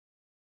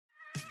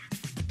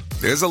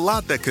There's a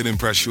lot that could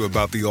impress you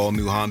about the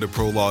all-new Honda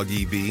Prologue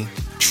EV.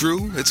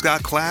 True, it's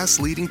got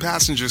class-leading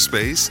passenger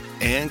space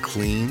and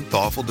clean,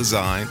 thoughtful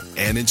design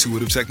and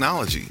intuitive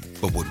technology.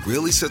 But what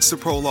really sets the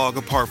Prologue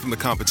apart from the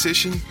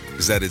competition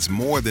is that it's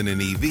more than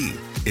an EV.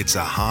 It's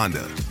a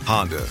Honda.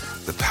 Honda,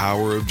 the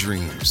power of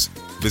dreams.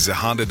 Visit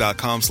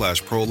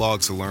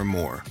honda.com/prologue to learn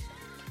more.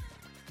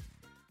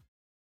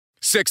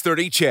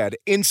 630 CHED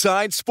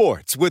Inside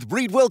Sports with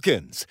Reed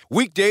Wilkins.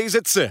 Weekdays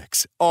at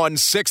 6 on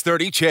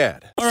 630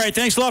 CHED. All right,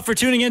 thanks a lot for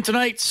tuning in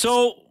tonight.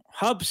 So,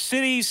 Hub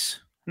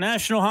Cities,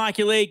 National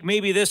Hockey League,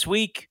 maybe this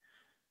week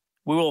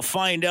we will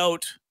find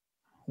out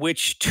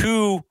which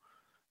two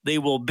they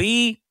will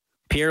be.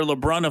 Pierre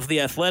LeBrun of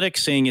The Athletic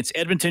saying it's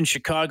Edmonton,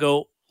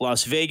 Chicago,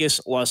 Las Vegas,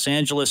 Los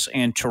Angeles,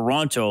 and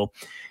Toronto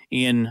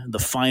in the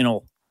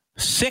final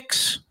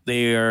 6.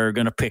 They are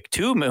going to pick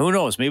 2. Who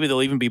knows? Maybe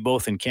they'll even be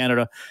both in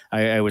Canada.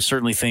 I would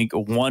certainly think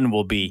one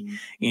will be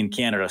in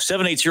Canada.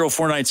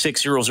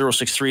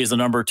 780-496-0063 is the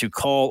number to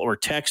call or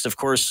text. Of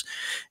course,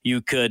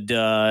 you could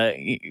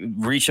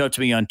reach out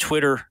to me on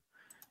Twitter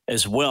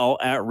as well,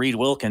 at Reed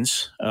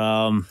Wilkins.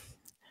 I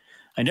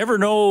never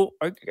know.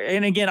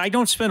 And again, I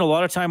don't spend a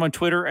lot of time on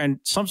Twitter, and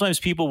sometimes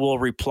people will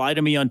reply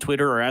to me on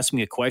Twitter or ask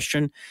me a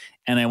question,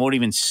 and I won't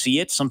even see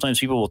it. Sometimes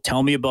people will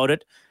tell me about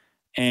it.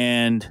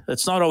 And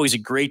that's not always a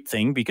great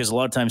thing because a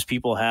lot of times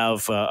people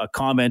have a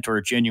comment or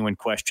a genuine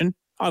question.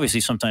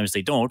 Obviously, sometimes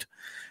they don't.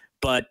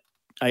 But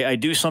I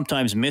do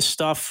sometimes miss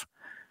stuff.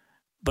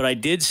 But I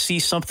did see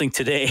something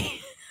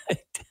today.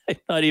 I'm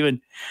not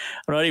even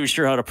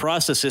sure how to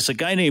process this. A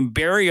guy named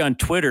Barry on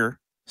Twitter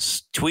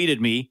tweeted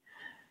me.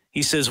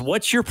 He says,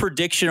 "What's your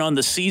prediction on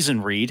the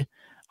season, Reed?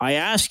 I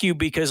ask you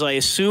because I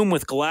assume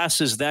with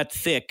glasses that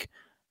thick,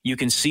 you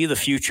can see the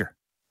future."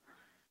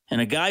 And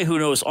a guy who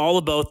knows all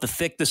about the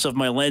thickness of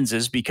my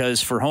lenses,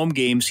 because for home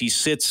games, he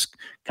sits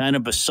kind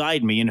of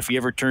beside me. And if he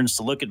ever turns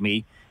to look at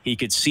me, he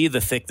could see the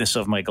thickness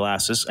of my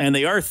glasses. And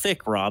they are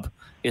thick, Rob.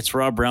 It's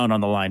Rob Brown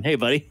on the line. Hey,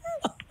 buddy.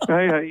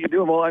 Hey, how you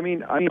doing? Well, I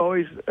mean, I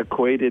always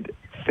equated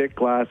thick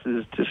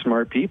glasses to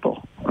smart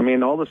people. I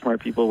mean, all the smart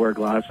people wear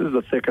glasses.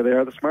 The thicker they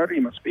are, the smarter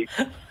you must be.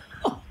 That's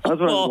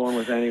what I'm going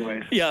with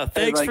anyways. Yeah,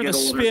 thanks for the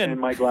spin. And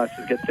my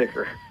glasses get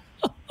thicker.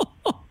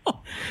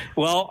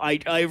 Well,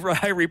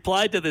 I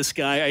replied to this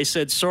guy. I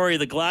said, sorry,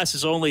 the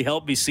glasses only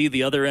help me see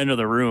the other end of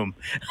the room.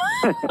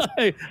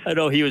 I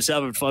know he was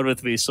having fun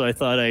with me, so I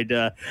thought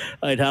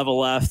I'd have a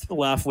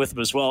laugh with him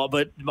as well.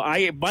 But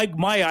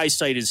my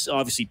eyesight is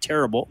obviously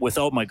terrible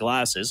without my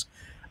glasses.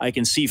 I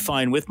can see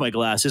fine with my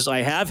glasses.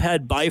 I have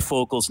had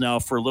bifocals now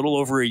for a little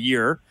over a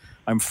year.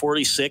 I'm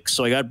 46,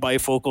 so I got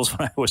bifocals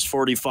when I was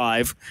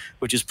 45,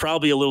 which is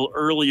probably a little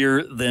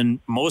earlier than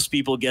most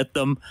people get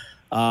them.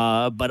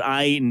 But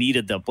I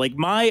needed them. Like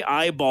my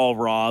eyeball,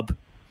 Rob,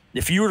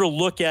 if you were to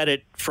look at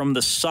it from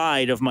the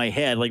side of my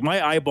head, like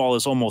my eyeball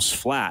is almost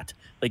flat.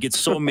 Like it's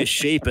so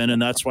misshapen,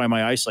 and that's why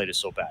my eyesight is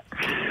so bad.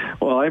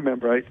 Well, I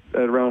remember at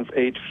around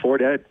age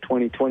 40, I had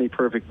 20/20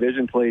 perfect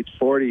vision till age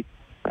 40.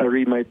 I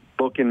read my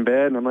book in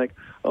bed, and I'm like,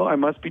 oh, I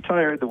must be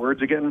tired. The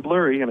words are getting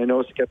blurry. And I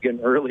noticed it kept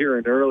getting earlier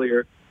and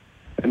earlier.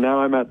 And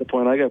now I'm at the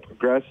point I got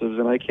progressives,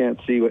 and I can't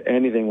see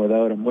anything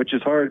without them, which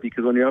is hard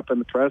because when you're up in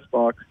the press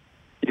box,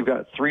 you've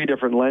got 3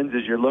 different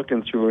lenses you're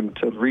looking through, and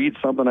to read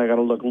something, I got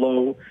to look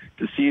low.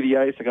 To see the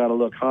ice, I got to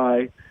look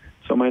high.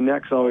 So my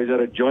neck's always at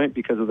a joint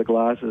because of the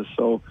glasses.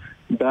 So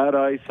bad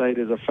eyesight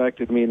has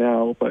affected me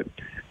now, but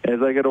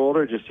as I get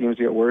older, it just seems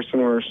to get worse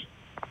and worse.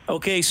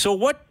 Okay, so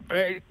what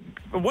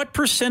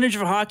percentage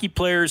of hockey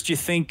players do you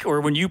think,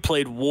 or when you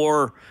played,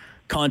 wore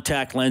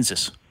contact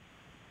lenses?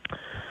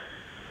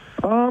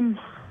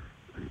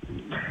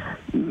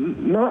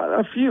 Not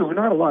a few,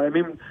 not a lot. I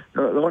mean,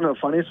 one of the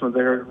funniest ones I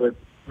heard when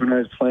I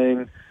was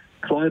playing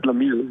Claude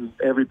Lemieux, who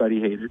everybody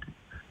hated,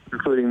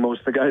 including most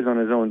of the guys on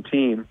his own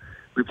team.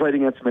 We played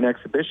against him in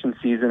exhibition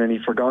season, and he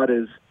forgot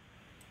his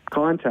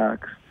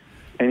contacts,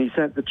 and he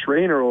sent the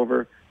trainer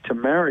over to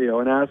Mario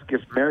and asked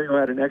if Mario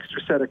had an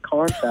extra set of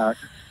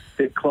contacts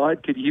that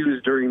Claude could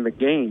use during the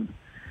game.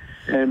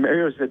 And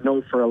Mario said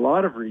no for a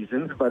lot of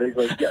reasons, but he's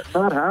like, yeah, it's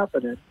not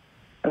happening.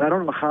 And I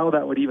don't know how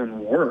that would even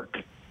work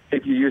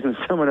if you're using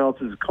someone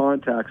else's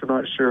contacts. I'm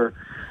not sure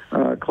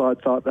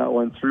Claude thought that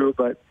one through,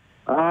 but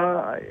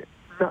I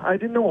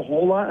didn't know a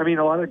whole lot. I mean,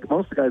 most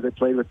of the guys I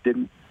played with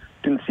didn't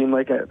seem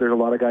like there's a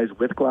lot of guys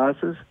with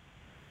glasses.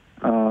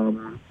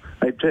 I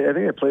think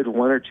I played with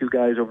 1 or 2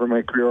 guys over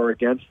my career or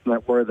against them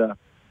that wore the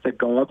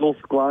goggles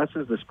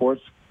glasses, the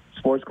sports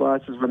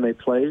glasses when they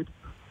played,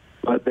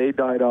 but they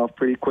died off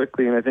pretty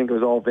quickly, and I think it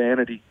was all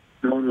vanity.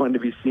 No one wanted to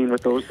be seen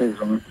with those things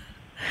on.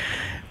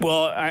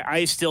 Well,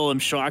 I still am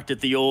shocked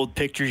at the old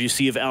pictures you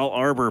see of Al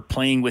Arbor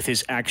playing with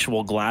his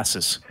actual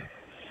glasses.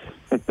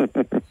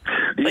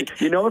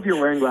 You know, if you're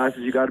wearing glasses,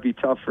 you got to be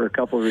tough for a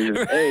couple of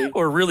reasons. A,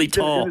 or really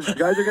tall.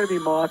 Guys are going to be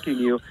mocking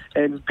you,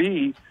 and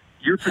B,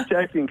 you're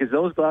protecting because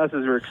those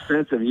glasses are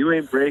expensive. You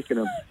ain't breaking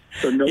them,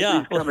 so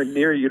nobody's coming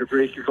near you to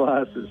break your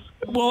glasses.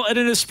 Well, and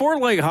in a sport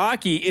like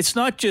hockey, it's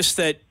not just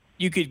that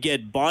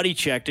get body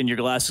checked and your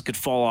glasses could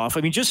fall off.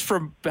 I mean, just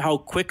from how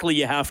quickly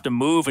you have to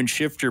move and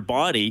shift your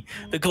body,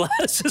 the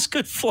glasses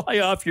could fly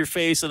off your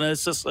face, and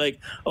it's just like,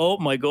 oh,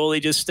 my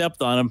goalie just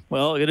stepped on him.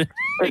 Well,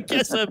 I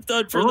guess I'm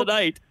done for the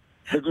night.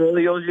 The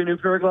goalie owes you a new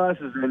pair of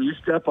glasses, and you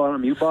step on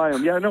them, you buy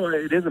them. Yeah, no,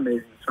 it is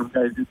amazing. Some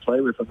guys do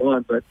play with them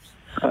on, but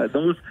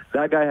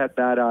that guy had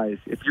bad eyes.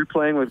 If you're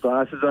playing with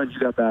glasses on, you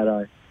got bad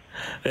eyes.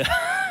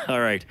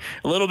 All right.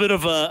 A little bit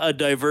of a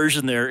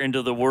diversion there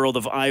into the world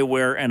of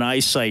eyewear and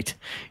eyesight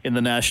in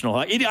the National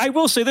Hockey. I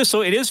will say this,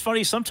 so it is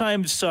funny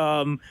sometimes.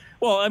 A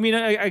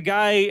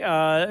guy,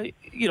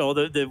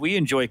 that we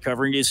enjoy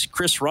covering is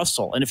Chris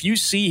Russell. And if you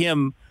see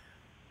him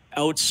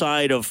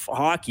outside of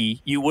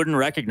hockey, you wouldn't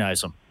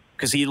recognize him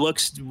because he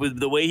looks, with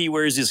the way he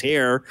wears his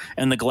hair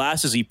and the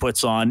glasses he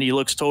puts on, he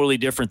looks totally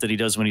different than he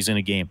does when he's in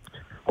a game.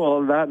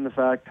 Well, that and the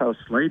fact how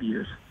slight he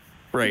is.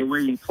 Right. The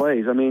way he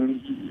plays. I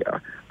mean,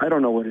 I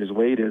don't know what his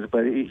weight is,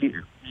 but he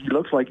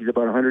looks like he's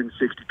about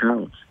 160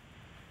 pounds.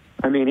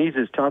 I mean, he's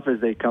as tough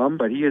as they come,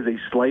 but he is a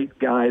slight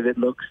guy that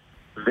looks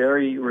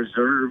very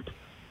reserved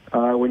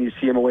when you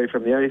see him away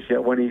from the ice.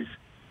 Yet when he's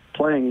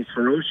playing, he's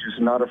ferocious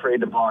and not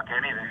afraid to block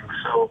anything.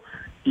 So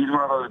he's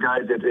one of those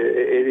guys that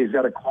he's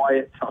got a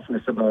quiet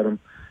toughness about him.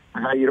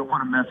 A guy you don't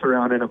want to mess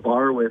around in a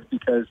bar with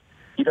because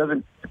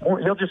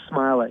he'll just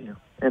smile at you.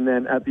 And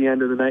then at the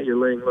end of the night, you're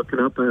looking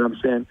up at him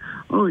saying,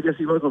 oh, I guess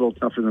he was a little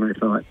tougher than I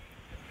thought.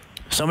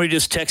 Somebody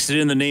just texted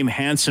in the name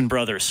Hanson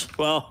Brothers.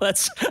 Well,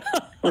 that's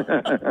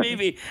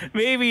maybe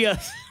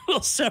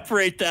we'll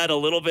separate that a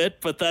little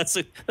bit, but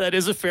that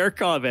is a fair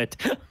comment.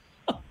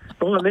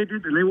 Oh, and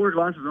they wore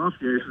glasses off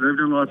the ice, so they've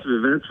done lots of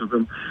events with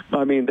them.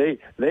 I mean,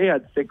 they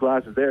had thick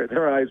glasses there.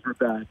 Their eyes were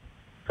bad.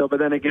 So, but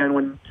then again,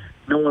 when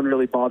no one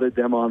really bothered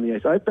them on the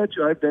ice. I bet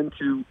you I've been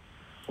to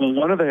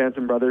one of the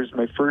Hanson brothers,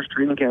 my first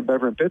training camp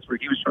ever in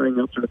Pittsburgh. He was trying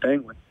out for the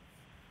Penguins.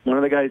 One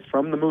of the guys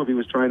from the movie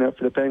was trying out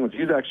for the Penguins.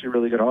 He was actually a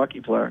really good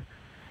hockey player.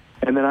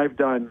 And then I've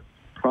done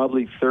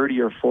probably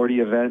 30 or 40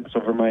 events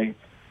over my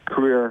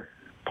career,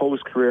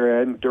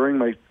 post-career, and during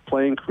my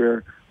playing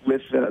career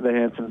with the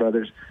Hanson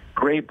brothers.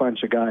 Great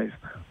bunch of guys.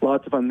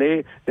 Lots of fun.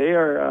 They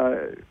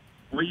are,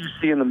 what you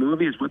see in the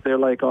movie is what they're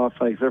like off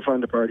ice. They're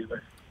fun to party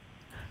with.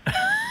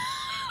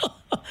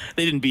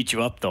 They didn't beat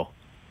you up, though.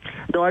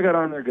 No, I got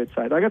on their good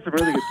side. I got some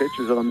really good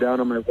pictures of them down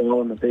on my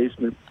wall in the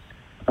basement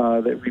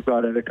that we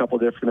got at a couple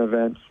different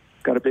events.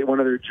 Got one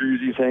of their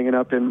jerseys hanging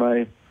up in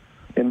my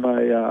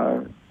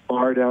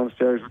bar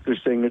downstairs with their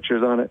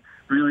signatures on it.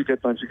 Really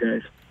good bunch of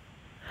guys.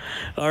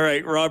 All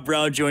right, Rob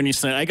Brown joining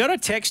us tonight. I got a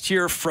text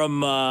here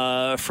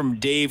from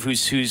Dave,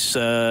 who's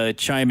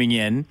chiming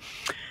in,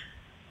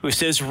 who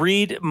says,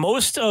 Reed,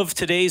 most of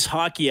today's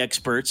hockey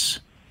experts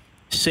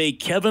say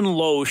Kevin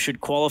Lowe should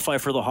qualify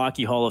for the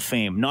Hockey Hall of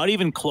Fame. Not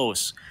even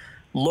close.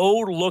 Lowe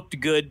looked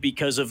good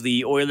because of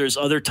the Oilers'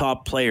 other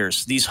top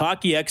players. These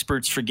hockey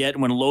experts forget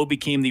when Lowe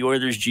became the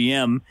Oilers'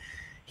 GM,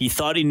 he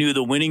thought he knew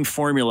the winning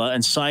formula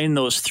and signed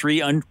those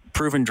 3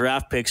 unproven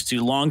draft picks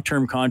to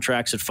long-term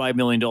contracts at $5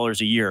 million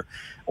a year.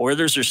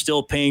 Oilers are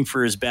still paying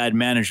for his bad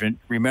management.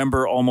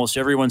 Remember, almost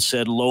everyone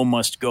said Lowe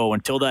must go.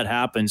 Until that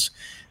happens,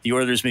 the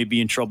Oilers may be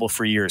in trouble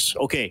for years.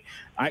 Okay,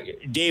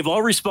 Dave,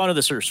 I'll respond to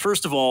this first.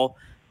 First of all,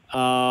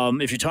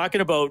 if you're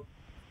talking about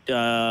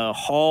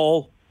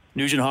Hall,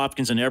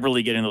 Nugent-Hopkins, and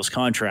Eberle getting those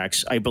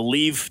contracts, I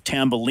believe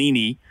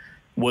Tambellini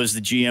was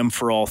the GM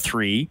for all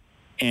 3,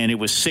 and it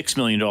was $6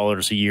 million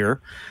a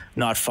year,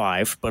 not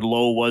 5, but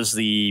Lowe was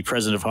the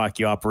president of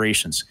hockey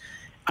operations.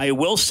 I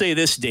will say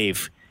this,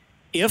 Dave.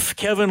 If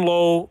Kevin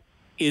Lowe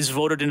is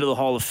voted into the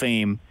Hall of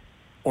Fame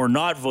or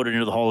not voted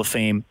into the Hall of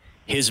Fame,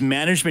 his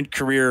management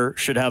career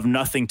should have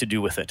nothing to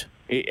do with it.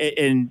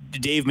 And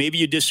Dave, maybe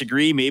you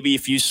disagree. Maybe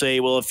if you say,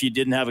 well, if you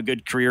didn't have a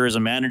good career as a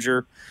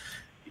manager,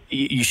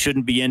 you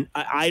shouldn't be in.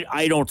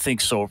 I don't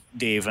think so,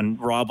 Dave. And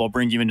Rob, I'll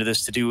bring you into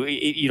this to do.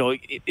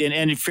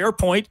 And fair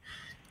point.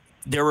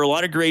 There were a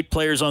lot of great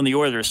players on the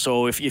Oilers.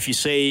 So if you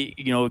say,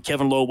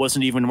 Kevin Lowe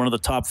wasn't even one of the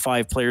top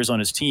 5 players on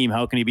his team,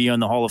 how can he be on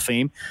the Hall of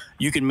Fame?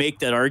 You can make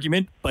that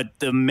argument, but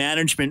the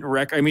management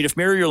record. I mean, if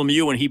Mario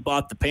Lemieux, when he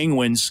bought the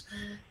Penguins,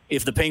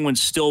 if the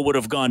Penguins still would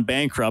have gone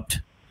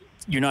bankrupt,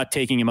 you're not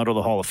taking him out of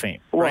the Hall of Fame,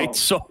 right? Well,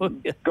 so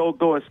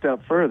go a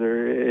step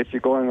further. If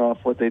you're going off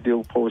what they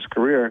do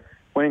post-career,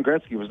 Wayne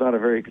Gretzky was not a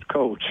very good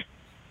coach.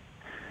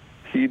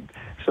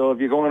 So if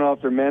you're going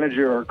off their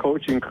manager or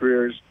coaching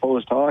careers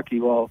post-hockey,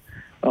 well,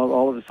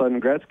 all of a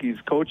sudden Gretzky's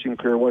coaching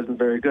career wasn't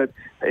very good.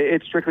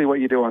 It's strictly what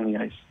you do on the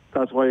ice.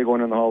 That's why you're going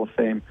in the Hall of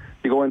Fame.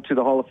 You go into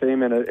the Hall of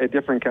Fame in a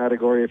different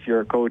category if you're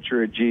a coach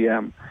or a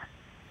GM.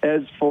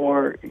 As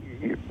for,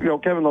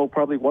 Kevin Lowe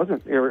probably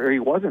wasn't, or he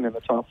wasn't in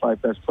the top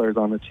 5 best players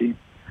on the team.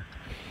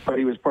 But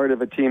he was part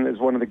of a team that was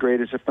one of the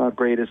greatest, if not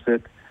greatest,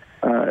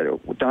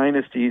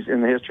 dynasties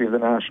in the history of the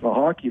National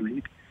Hockey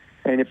League.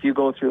 And if you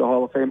go through the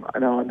Hall of Fame,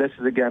 now, and this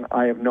is, again,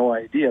 I have no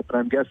idea, but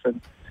I'm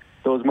guessing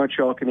those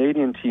Montreal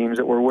Canadian teams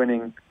that were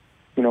winning,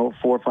 4,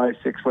 5,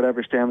 6,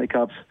 whatever Stanley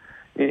Cups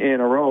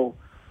in a row,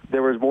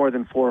 there was more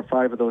than 4 or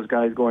 5 of those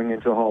guys going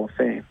into the Hall of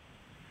Fame.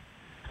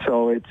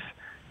 So it's,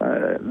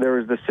 there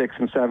was the 6th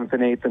and 7th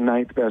and 8th and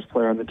 9th best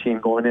player on the team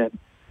going in.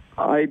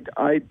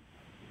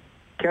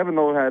 Kevin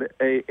Lowe had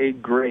a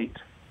great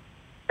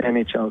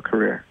NHL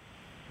career,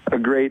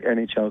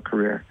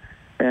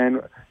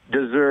 and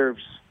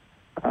deserves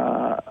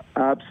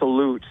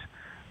absolute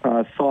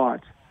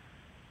thought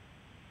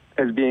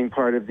as being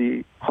part of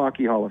the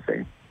Hockey Hall of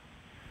Fame.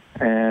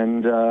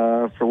 And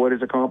for what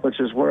his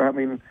accomplishments were, I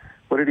mean,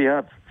 what did he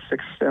have?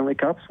 6 Stanley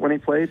Cups when he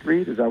played,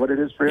 Reed? Is that what it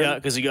is for him? Yeah,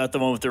 because he got the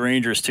one with the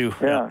Rangers, too.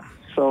 Yeah.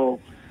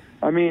 So,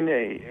 I mean,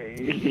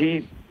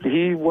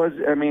 he was,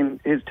 I mean,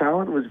 his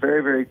talent was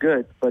very, very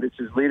good, but it's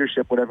his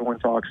leadership, what everyone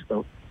talks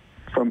about.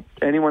 From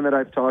anyone that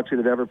I've talked to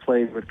that ever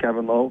played with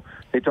Kevin Lowe,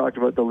 they talked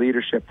about the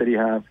leadership that he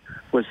had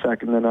was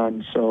second to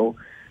none. So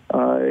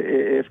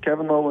if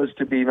Kevin Lowe was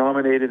to be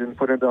nominated and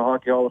put into the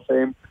Hockey Hall of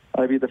Fame,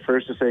 I'd be the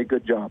first to say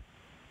good job.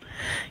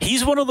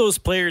 He's one of those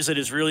players that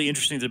is really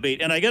interesting to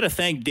debate. And I got to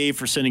thank Dave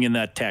for sending in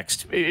that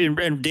text.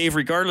 And Dave,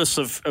 regardless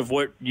of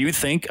what you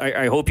think,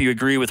 I hope you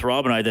agree with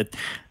Rob and I that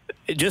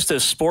just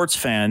as sports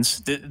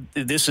fans,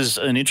 this is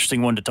an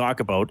interesting one to talk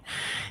about.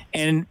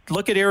 And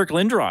look at Eric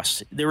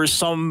Lindros. There were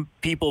some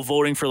people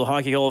voting for the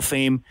Hockey Hall of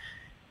Fame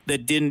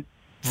that didn't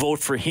vote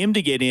for him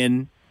to get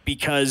in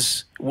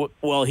because,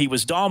 well, he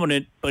was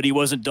dominant, but he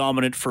wasn't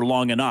dominant for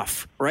long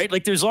enough, right?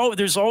 Like there's all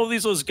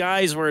those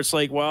guys where it's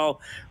like,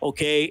 well,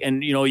 okay,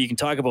 and you can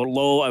talk about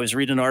Lowe. I was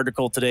reading an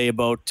article today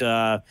about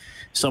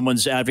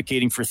someone's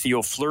advocating for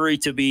Theo Fleury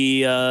to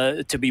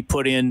be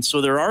put in.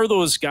 So there are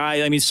those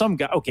guys. I mean, some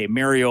guy, okay,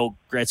 Mario,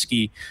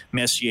 Gretzky,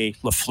 Messier,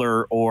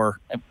 Lafleur,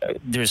 or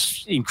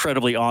there's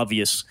incredibly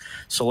obvious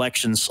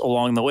selections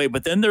along the way.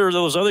 But then there are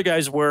those other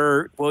guys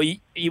where, well,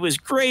 he was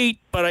great,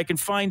 but I can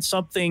find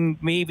something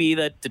maybe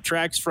that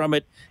detracts from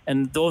it.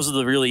 And those are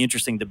the really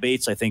interesting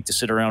debates, I think, to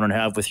sit around and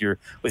have with your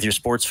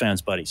sports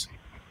fans buddies.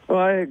 Well,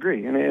 I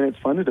agree, and it's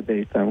fun to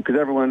debate them because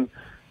everyone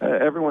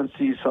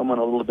sees someone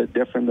a little bit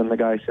different than the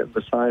guy sitting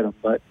beside them.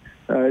 But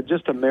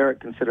just a merit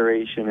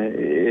consideration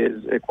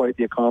is quite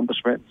the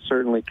accomplishment.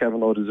 Certainly, Kevin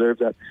Lowe deserves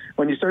that.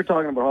 When you start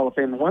talking about Hall of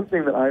Fame, one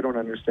thing that I don't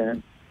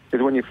understand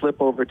is when you flip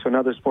over to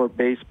another sport,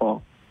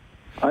 baseball.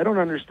 I don't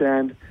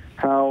understand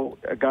how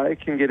a guy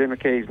can get in a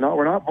case.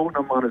 We're not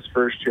voting him on his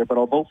first year, but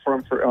I'll vote for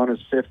him on his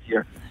 5th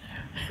year.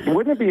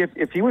 Wouldn't it be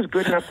if he was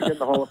good enough to get in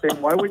the Hall of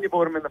Fame, why wouldn't you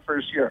vote him in the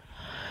first year?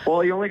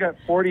 Well, he only got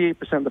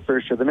 48% the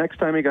first year. The next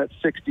time he got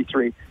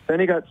 63.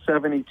 Then he got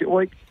 72.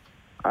 Like,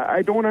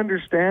 I don't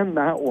understand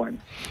that one.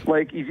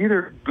 Like, he's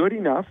either good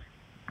enough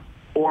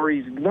or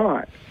he's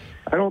not.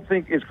 I don't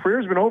think his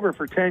career's been over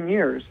for 10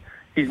 years.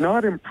 He's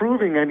not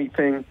improving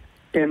anything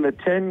in the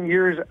 10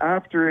 years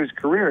after his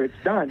career. It's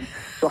done.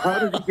 So how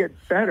does he get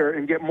better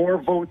and get more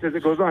votes as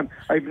it goes on?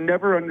 I've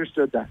never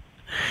understood that.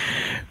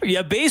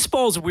 Yeah,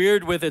 baseball's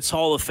weird with its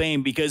Hall of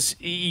Fame because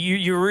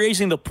you're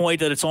raising the point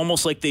that it's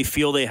almost like they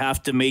feel they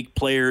have to make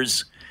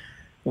players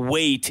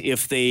wait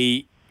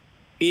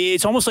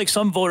it's almost like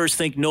some voters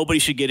think nobody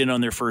should get in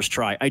on their first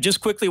try. I just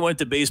quickly went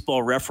to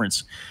Baseball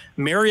Reference.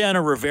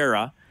 Mariano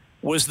Rivera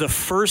was the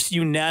first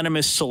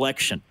unanimous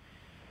selection.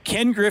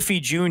 Ken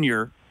Griffey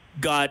Jr.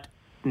 got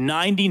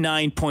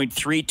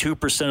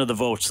 99.32% of the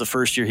votes the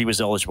first year he was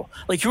eligible.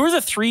 Like, who are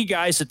the 3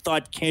 guys that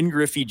thought Ken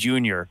Griffey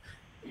Jr.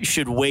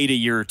 should wait a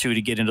year or 2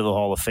 to get into the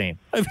Hall of Fame?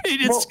 I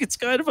mean, it's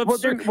kind of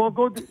absurd. Well,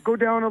 go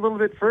down a little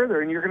bit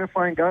further, and you're going to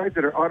find guys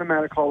that are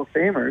automatic Hall of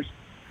Famers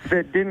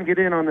that didn't get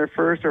in on their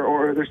first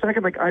or their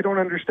second. Like, I don't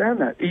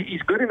understand that.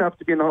 He's good enough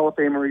to be in the Hall of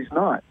Fame, or he's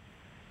not.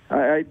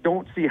 I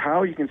don't see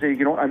how you can say,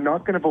 I'm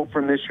not going to vote for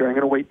him this year. I'm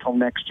going to wait till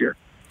next year.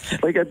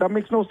 Like, that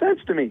makes no sense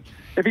to me.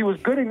 If he was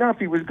good enough,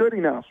 he was good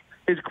enough.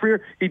 His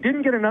career, he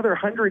didn't get another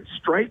 100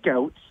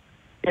 strikeouts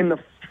in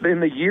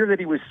the year that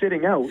he was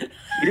sitting out. He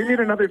didn't hit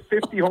another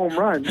 50 home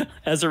runs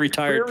as a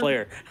retired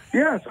player.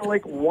 Yeah, so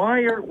like,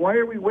 why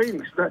are we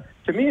waiting? So that,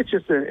 to me, it's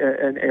just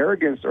an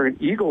arrogance or an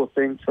ego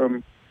thing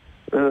from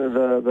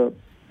the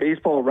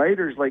baseball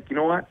writers. Like, you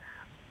know what?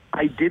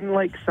 I didn't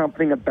like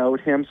something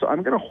about him, so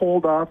I'm going to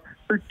hold off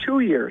for 2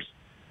 years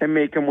and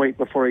make him wait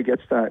before he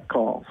gets that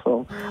call.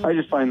 So I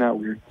just find that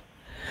weird.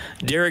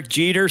 Derek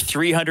Jeter,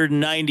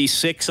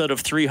 396 out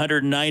of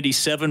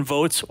 397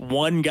 votes.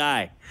 One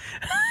guy.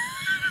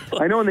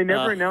 I know, and they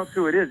never announce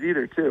who it is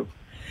either, too.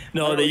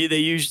 No, they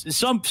use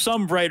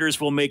some writers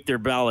will make their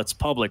ballots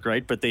public,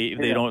 right? But they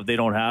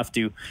don't have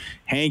to.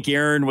 Hank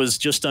Aaron was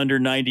just under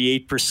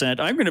 98%.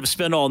 I'm going to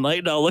spend all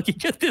night now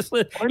looking at this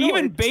list.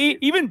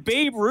 Even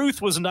Babe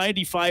Ruth was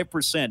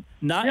 95%.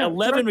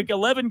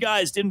 11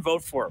 guys didn't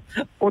vote for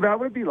him. Well, that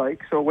would be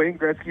like, so Wayne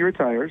Gretzky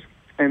retires,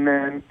 and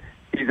then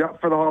he's up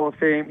for the Hall of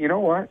Fame. You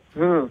know what?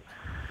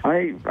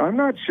 I'm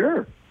not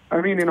sure. I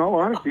mean, in all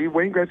honesty,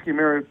 Wayne Gretzky and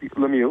Mario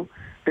Lemieux,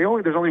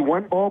 there's only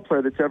one ball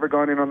player that's ever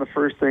gone in on the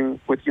first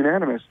thing with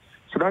unanimous.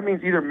 So that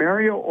means either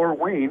Mario or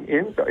Wayne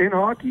in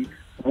hockey,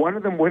 one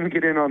of them wouldn't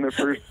get in on their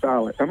first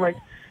ballot. I'm like,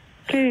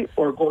 okay,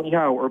 or Gordie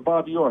Howe or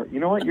Bobby Orr. You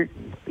know what?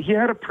 He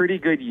had a pretty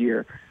good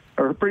year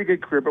or a pretty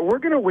good career, but we're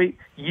going to wait.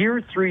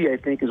 Year 3, I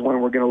think, is when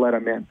we're going to let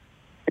him in.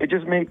 It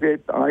just makes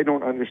it. I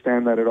don't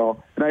understand that at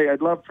all. And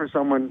I'd love for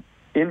someone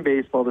in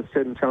baseball to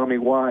sit and tell me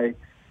why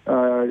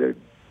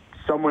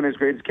someone as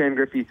great as Ken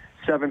Griffey,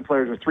 7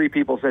 players or 3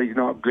 people said he's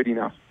not good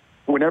enough.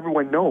 When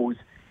everyone knows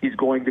he's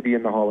going to be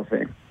in the Hall of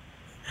Fame.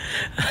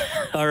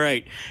 All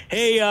right.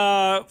 Hey,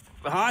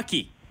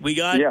 hockey. We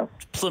got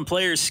some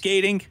players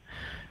skating.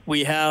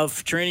 We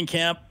have training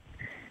camp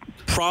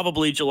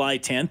probably July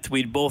 10th.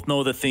 We both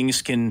know that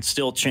things can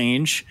still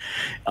change.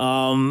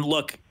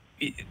 Look,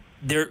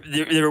 there,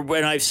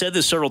 and I've said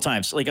this several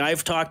times. Like,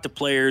 I've talked to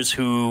players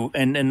who,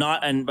 and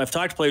I've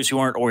talked to players who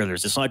aren't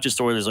Oilers. It's not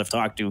just Oilers I've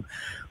talked to,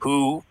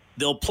 who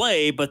they'll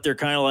play, but they're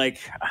kind of like,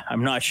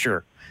 I'm not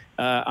sure.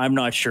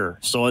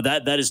 So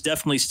that is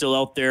definitely still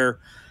out there.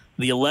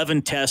 The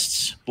 11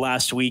 tests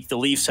last week, the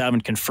Leafs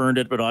haven't confirmed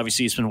it, but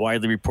obviously it's been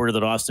widely reported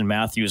that Austin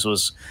Matthews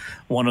was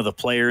one of the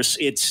players.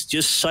 It's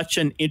just such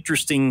an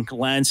interesting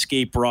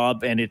landscape,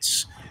 Rob, and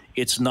it's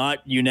not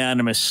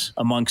unanimous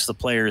amongst the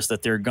players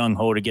that they're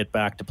gung-ho to get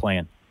back to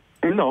playing.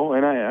 No,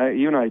 and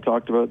you and I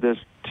talked about this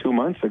 2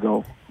 months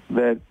ago,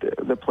 that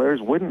the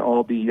players wouldn't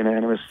all be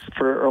unanimous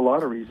for a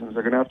lot of reasons.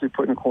 They're going to have to be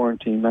put in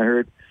quarantine. I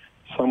heard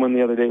someone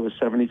the other day was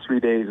 73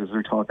 days as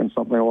they're talking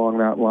something along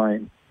that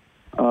line.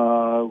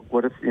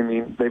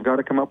 They've got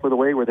to come up with a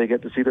way where they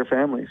get to see their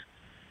families.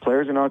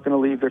 Players are not going to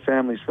leave their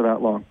families for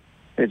that long.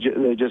 They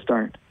just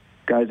aren't.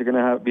 Guys are going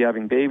to be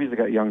having babies. They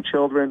got young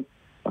children.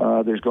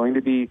 There's going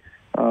to be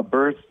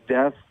births,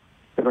 deaths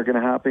that are going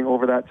to happen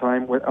over that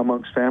time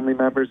amongst family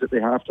members that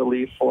they have to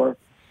leave for.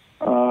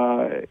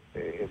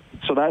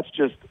 So that's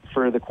just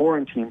for the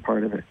quarantine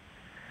part of it.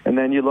 And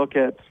then you look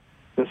at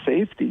the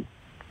safety.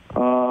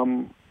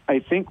 I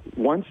think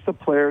once the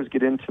players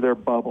get into their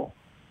bubble,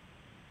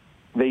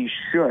 they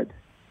should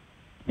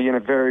be in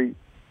a very,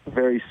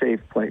 very safe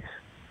place.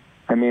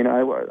 I mean,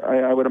 I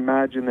would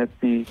imagine that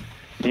the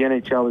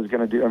NHL is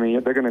going to do,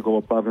 they're going to go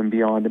above and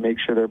beyond to make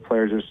sure their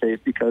players are safe,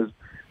 because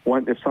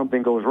if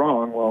something goes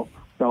wrong, well,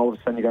 all of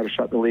a sudden you got to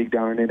shut the league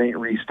down and it ain't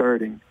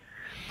restarting.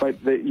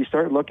 But you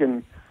start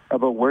looking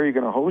about where you're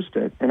going to host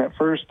it. And at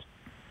first,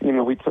 we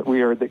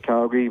heard that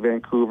Calgary,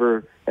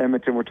 Vancouver,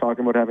 Edmonton were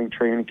talking about having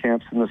training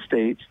camps in the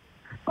States.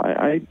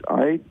 I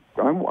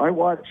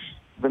watch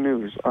the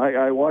news.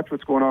 I watch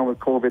what's going on with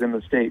COVID in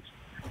the States.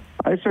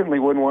 I certainly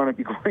wouldn't want to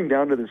be going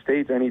down to the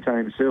States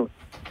anytime soon.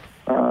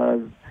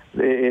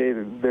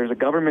 There's a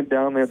government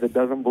down there that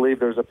doesn't believe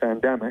there's a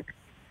pandemic.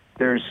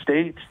 There's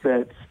states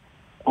that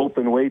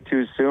open way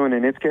too soon,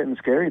 and it's getting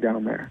scary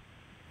down there.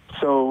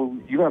 So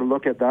you got to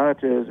look at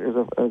that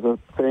as a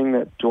thing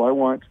that, do I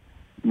want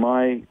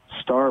my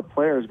star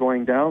players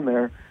going down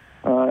there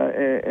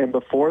and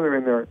before they're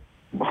in their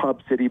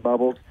hub city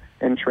bubbles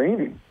and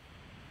training?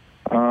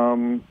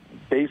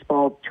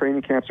 Baseball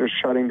training camps are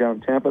shutting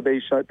down. Tampa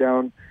Bay shut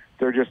down.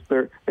 They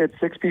had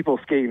 6 people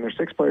skating. There's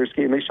 6 players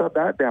skating. They shut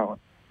that down.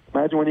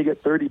 Imagine when you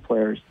get 30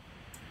 players.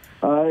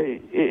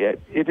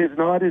 It is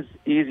not as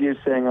easy as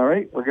saying, all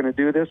right, we're going to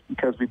do this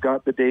because we've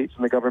got the dates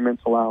and the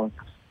government's allowing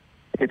us.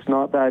 It's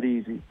not that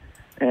easy.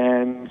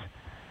 And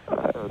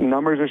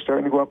numbers are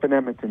starting to go up in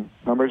Edmonton.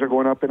 Numbers are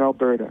going up in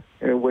Alberta,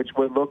 which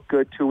would look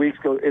good 2 weeks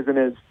ago, isn't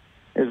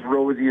as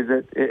rosy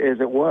as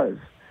it was.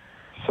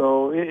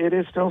 So it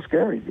is still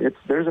scary.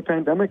 There's a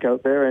pandemic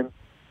out there, and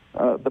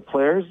the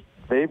players,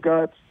 they've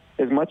got,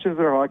 as much as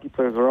they're hockey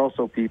players, they're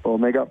also people,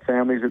 and they got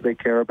families that they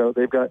care about.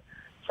 They've got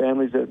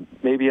families that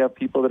maybe have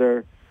people that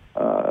are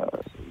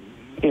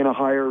in a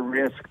higher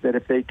risk, that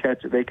if they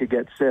catch it, they could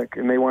get sick,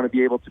 and they want to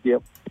be able to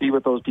be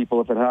with those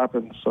people if it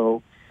happens.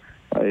 So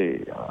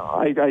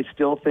I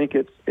still think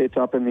it's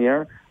up in the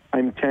air.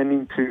 I'm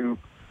tending to,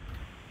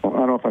 I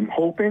don't know if I'm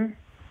hoping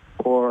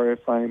or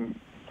if I'm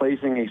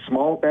placing a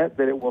small bet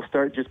that it will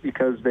start just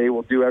because they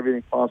will do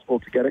everything possible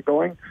to get it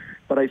going.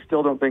 But I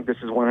still don't think this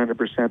is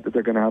 100% that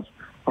they're going to have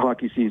a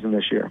hockey season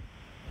this year.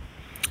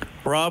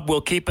 Rob,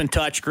 we'll keep in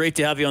touch. Great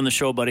to have you on the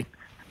show, buddy.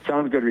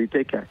 Sounds good, Reed.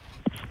 Take care.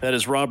 That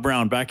is Rob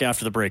Brown, back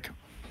after the break.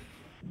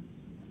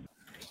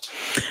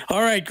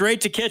 All right,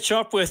 great to catch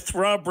up with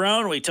Rob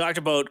Brown. We talked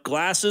about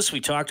glasses. We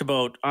talked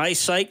about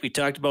eyesight. We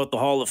talked about the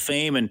Hall of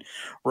Fame, and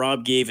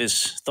Rob gave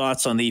his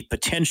thoughts on the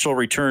potential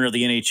return of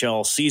the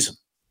NHL season.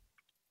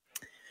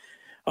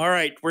 All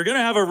right, we're going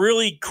to have a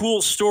really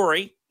cool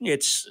story.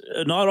 It's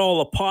not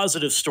all a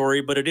positive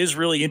story, but it is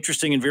really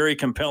interesting and very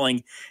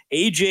compelling.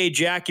 AJ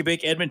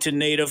Jakubic, Edmonton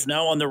native,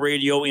 now on the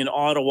radio in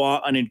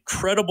Ottawa, an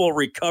incredible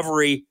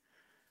recovery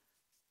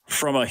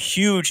from a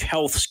huge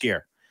health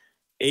scare.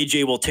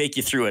 AJ will take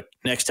you through it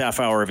next half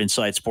hour of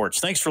Inside Sports.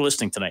 Thanks for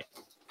listening tonight.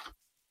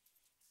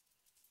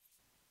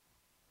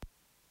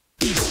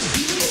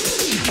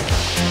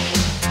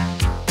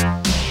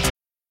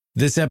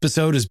 This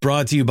episode is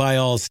brought to you by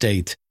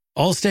Allstate.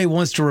 Allstate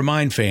wants to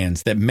remind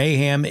fans that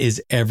mayhem is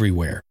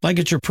everywhere, like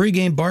at your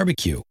pregame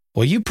barbecue.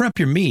 While you prep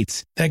your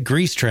meats, that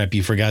grease trap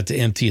you forgot to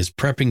empty is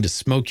prepping to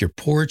smoke your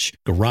porch,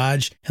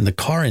 garage, and the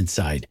car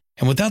inside.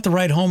 And without the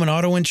right home and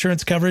auto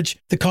insurance coverage,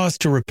 the cost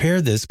to repair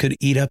this could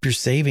eat up your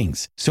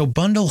savings. So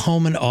bundle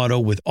home and auto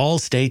with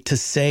Allstate to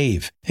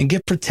save and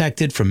get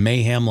protected from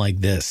mayhem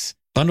like this.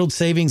 Bundled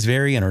savings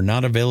vary and are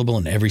not available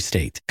in every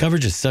state.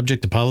 Coverage is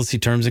subject to policy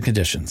terms and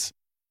conditions.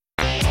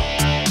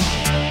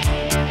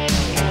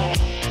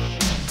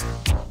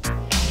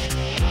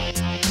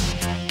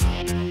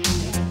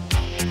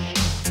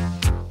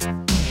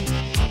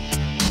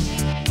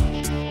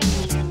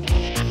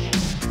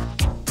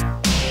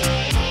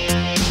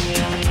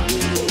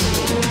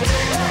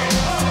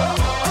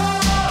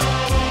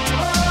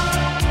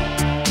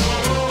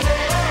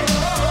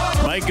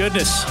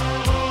 goodness.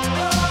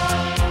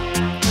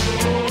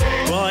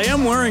 Well, I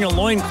am wearing a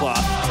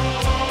loincloth.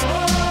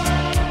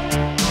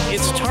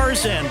 It's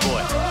Tarzan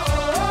Boy.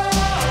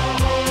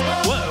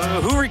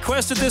 Who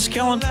requested this,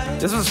 Kellen?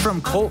 This was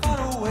from Colton.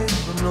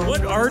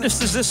 What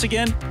artist is this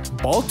again?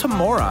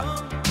 Baltimora.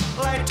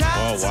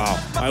 Oh, wow.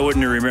 I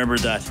wouldn't have remembered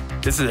that.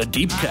 This is a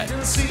deep cut.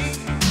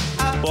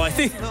 Well, I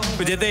think,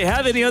 but did they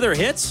have any other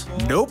hits?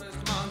 Nope.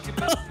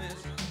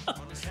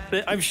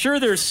 I'm sure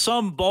there's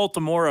some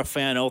Baltimora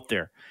fan out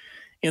there.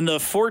 In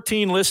the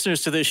 14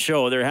 listeners to this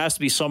show, there has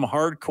to be some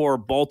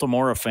hardcore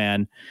Baltimora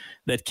fan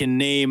that can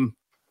name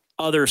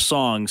other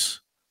songs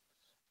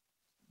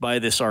by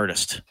this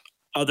artist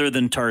other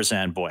than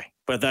Tarzan Boy.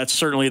 But that's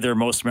certainly their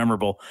most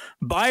memorable.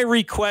 By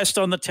request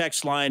on the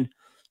text line,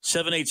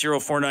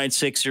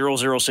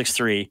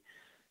 780-496-0063,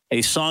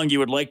 a song you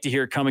would like to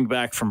hear coming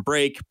back from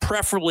break,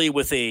 preferably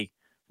with a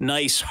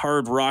nice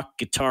hard rock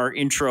guitar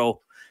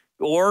intro,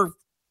 or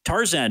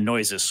Tarzan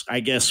noises, I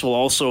guess, will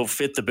also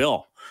fit the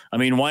bill. I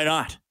mean, why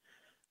not?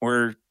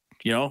 I'm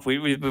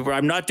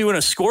not doing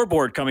a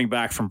scoreboard coming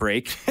back from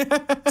break,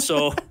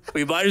 so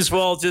we might as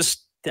well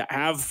just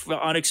have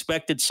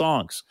unexpected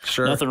songs.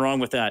 Sure. Nothing wrong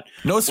with that.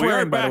 No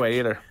swearing, by the way,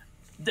 either.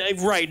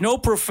 Right. No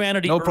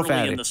profanity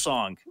early in the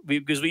song,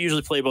 because we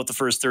usually play about the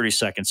first 30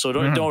 seconds. So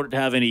don't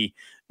have any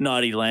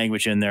naughty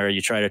language in there. You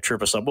try to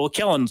trip us up. Well,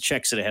 Kellen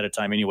checks it ahead of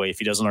time anyway if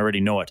he doesn't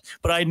already know it.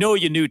 But I know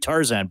you knew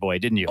Tarzan Boy,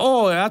 didn't you?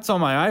 Oh, that's on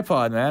my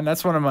iPod, man.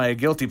 That's one of my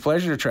guilty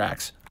pleasure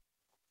tracks.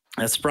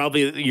 That's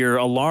probably your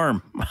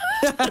alarm.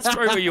 That's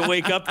probably what you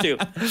wake up to.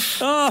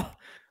 Oh,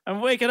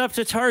 I'm waking up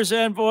to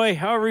Tarzan Boy.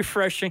 How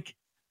refreshing.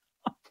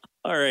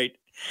 All right.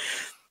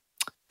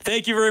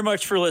 Thank you very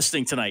much for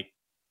listening tonight.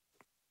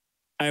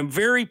 I'm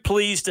very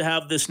pleased to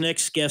have this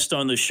next guest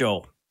on the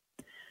show.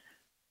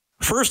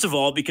 First of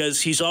all, because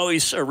he's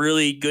always a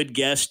really good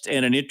guest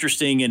and an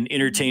interesting and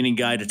entertaining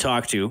guy to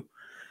talk to.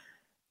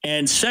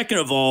 And second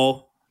of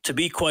all, to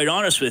be quite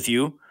honest with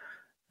you,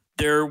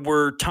 there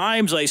were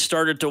times I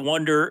started to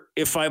wonder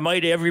if I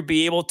might ever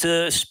be able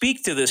to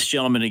speak to this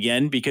gentleman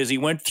again, because he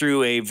went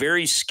through a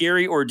very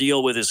scary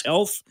ordeal with his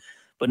health,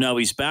 but now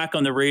he's back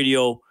on the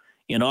radio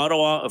in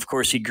Ottawa. Of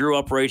course, he grew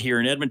up right here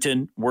in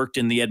Edmonton, worked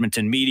in the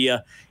Edmonton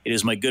media. It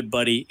is my good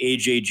buddy,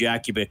 AJ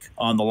Jakubic,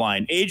 on the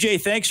line.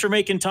 AJ, thanks for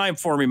making time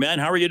for me, man.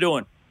 How are you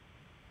doing?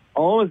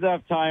 Always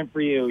have time for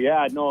you.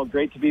 Yeah, no,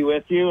 great to be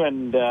with you,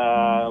 and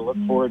look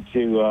forward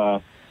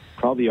to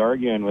probably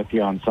arguing with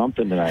you on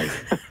something tonight.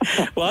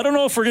 Well, I don't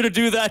know if we're going to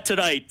do that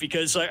tonight,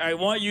 because I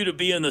want you to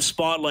be in the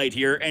spotlight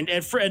here. And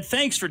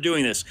thanks for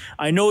doing this.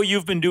 I know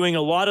you've been doing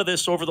a lot of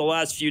this over the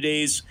last few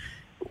days.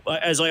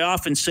 As I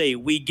often say,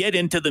 we get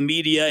into the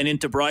media and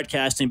into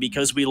broadcasting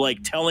because we like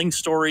telling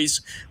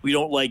stories. We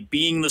don't like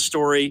being the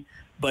story.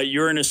 But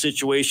you're in a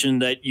situation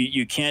that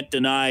you can't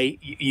deny.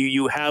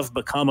 You have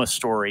become a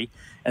story.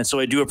 And so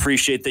I do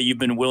appreciate that you've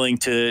been willing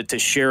to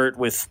share it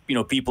with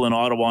people in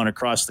Ottawa and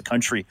across the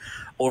country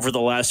over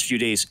the last few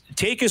days.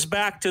 Take us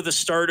back to the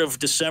start of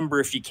December,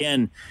 if you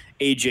can,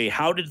 AJ.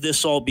 How did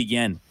this all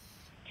begin?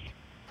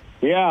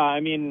 Yeah,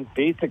 I mean,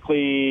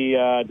 basically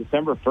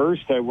December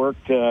 1st, I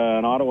worked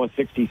an Ottawa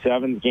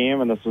 67s game,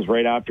 and this was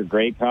right after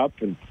Grey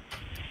Cup, and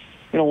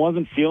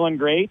wasn't feeling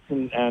great,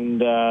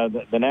 and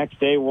the next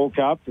day woke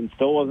up and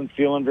still wasn't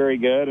feeling very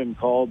good, and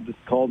called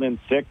in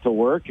sick to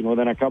work, and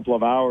within a couple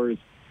of hours,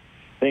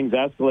 things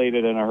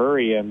escalated in a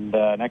hurry, and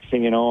next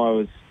thing you know, I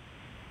was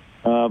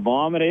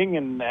vomiting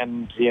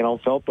and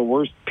felt the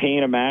worst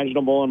pain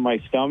imaginable in my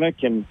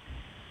stomach, and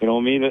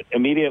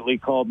immediately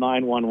called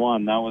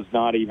 911. That was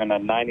not even a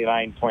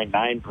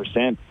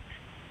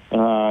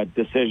 99.9%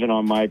 decision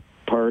on my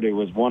part. It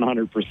was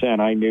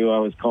 100%. I knew I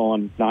was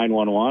calling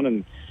 911,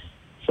 and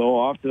so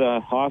off to the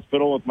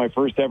hospital with my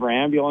first ever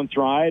ambulance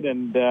ride.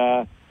 And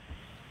the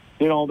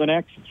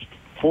next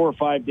 4 or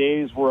 5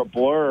 days were a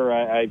blur.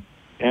 I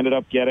ended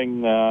up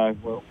getting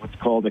what's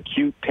called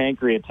acute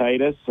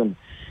pancreatitis, and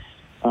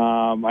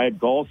I had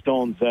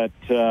gallstones that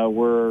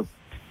were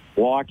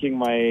blocking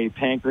my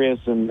pancreas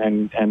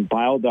and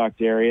bile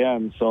duct area,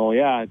 and so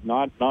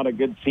not a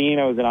good scene.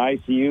 I was in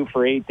ICU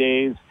for 8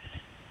 days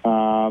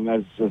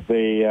as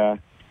they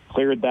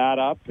cleared that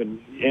up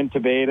and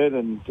intubated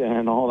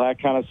and all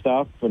that kind of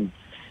stuff. And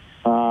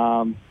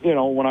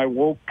when I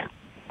woke,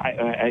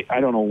 I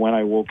don't know when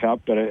I woke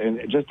up, but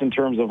just in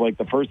terms of like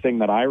the first thing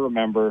that I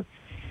remember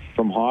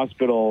from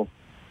hospital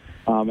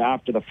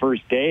after the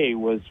first day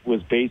was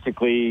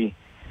basically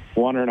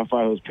wondering if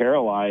I was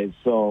paralyzed.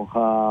 So,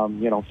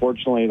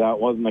 fortunately that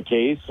wasn't the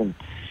case. And,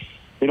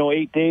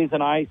 8 days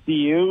in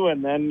ICU,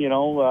 and then,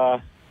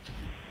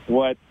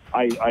 what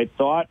I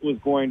thought was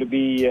going to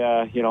be,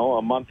 a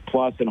month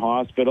plus in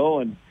hospital,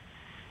 and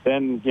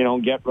then,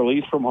 get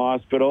released from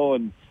hospital,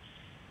 and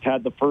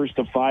had the first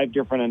of 5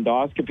 different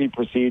endoscopy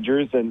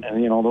procedures. And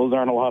those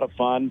aren't a lot of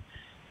fun.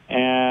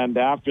 And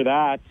after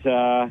that,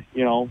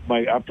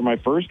 after my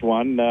first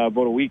one,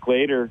 about a week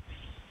later,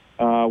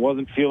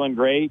 wasn't feeling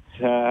great,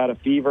 had a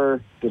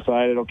fever,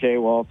 decided, okay,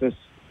 well, if this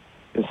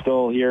is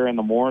still here in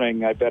the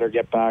morning, I better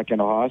get back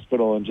into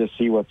hospital and just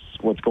see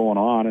what's going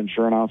on. And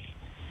sure enough,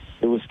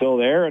 it was still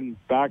there and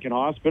back in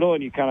hospital,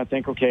 and you kind of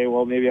think, okay,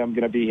 well, maybe I'm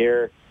going to be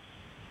here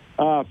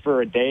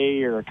for a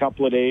day or a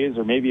couple of days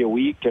or maybe a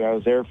week, and I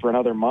was there for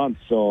another month.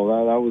 So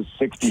that was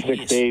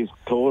 66 days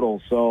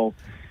total. So,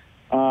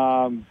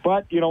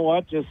 but you know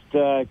what, just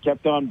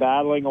kept on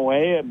battling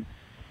away and,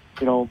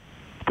 you know,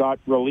 got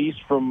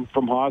released from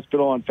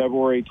hospital on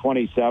February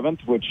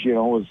 27th, which, you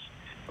know, was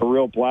a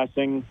real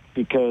blessing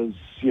because,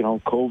 you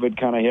know, COVID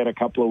kind of hit a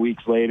couple of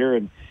weeks later,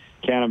 and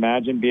can't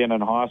imagine being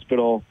in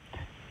hospital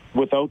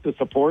without the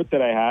support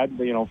that I had,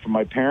 you know, from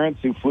my parents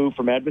who flew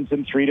from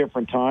Edmonton 3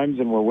 different times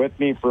and were with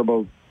me for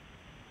about,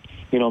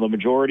 you know, the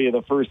majority of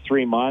the first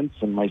 3 months,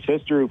 and my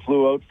sister who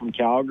flew out from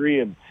Calgary,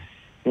 and,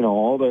 you know,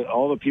 all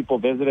the people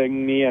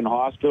visiting me in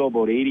hospital,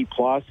 about 80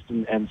 plus.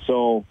 And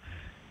so,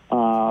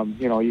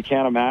 you know, you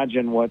can't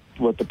imagine what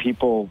the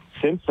people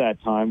since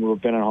that time who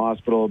have been in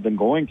hospital have been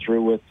going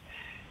through with,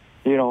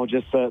 you know,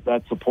 just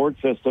that support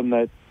system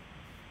that,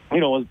 you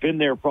know, has been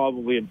there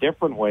probably in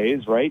different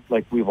ways, right?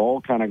 Like we've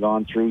all kind of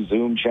gone through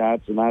Zoom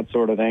chats and that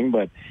sort of thing.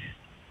 But,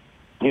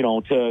 you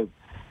know, to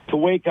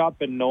wake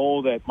up and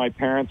know that my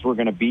parents were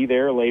going to be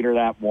there later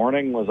that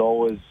morning was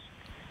always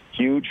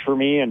huge for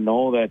me, and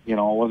know that, you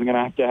know, I wasn't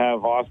going to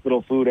have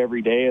hospital food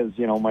every day as,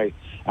 you know, my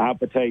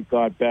appetite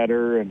got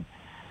better and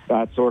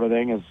that sort of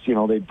thing, as, you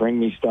know, they'd bring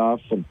me stuff.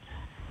 And,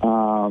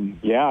 and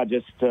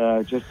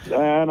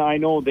I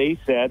know they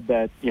said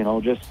that, you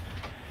know, just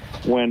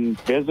when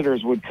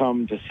visitors would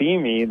come to see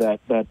me,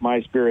 that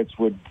my spirits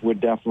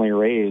would definitely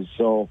raise.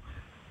 So,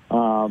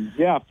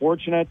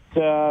 fortunate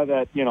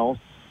that, you know,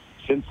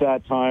 since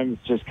that time,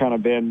 it's just kind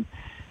of been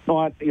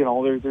not, you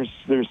know,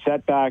 there's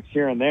setbacks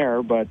here and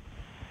there, but,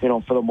 you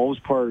know, for the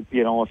most part,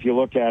 you know, if you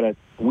look at it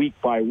week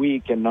by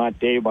week and not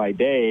day by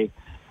day,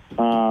 you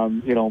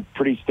know,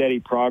 pretty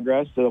steady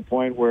progress to the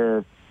point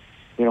where,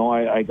 you know,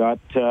 I got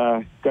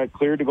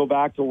cleared to go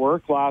back to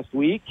work last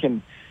week,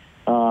 and,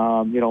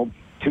 you know,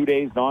 2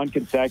 days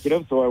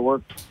non-consecutive. So I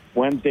worked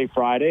Wednesday,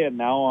 Friday, and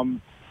now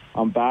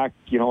I'm back,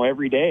 you know,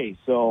 every day.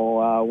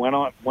 So went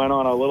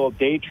on a little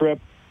day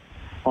trip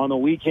on the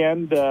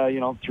weekend, you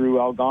know, through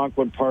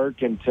Algonquin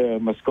Park and to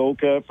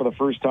Muskoka for the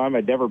first time.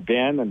 I'd never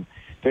been, and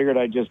figured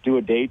I'd just do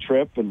a day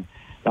trip. And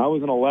that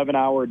was an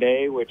 11-hour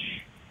day, which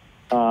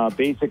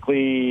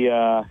basically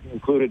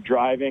included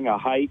driving, a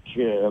hike,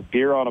 a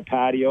beer on a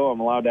patio.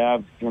 I'm allowed to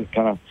have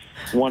kind of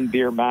one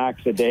beer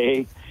max a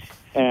day.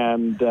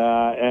 And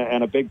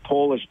a big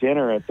Polish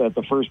dinner at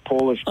the first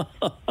Polish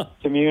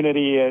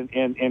community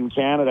in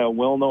Canada,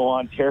 Wilno,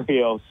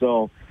 Ontario.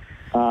 So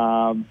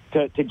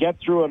to get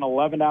through an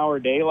 11-hour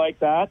day like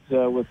that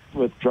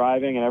with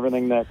driving and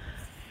everything that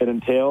it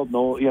entailed,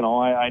 you know,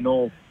 I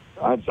know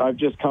I've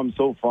just come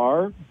so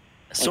far.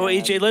 So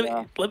AJ,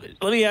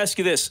 let me ask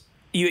you this: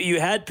 you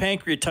had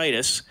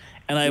pancreatitis,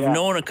 and I've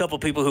known a couple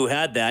people who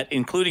had that,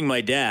 including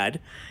my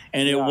dad,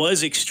 and it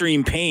was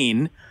extreme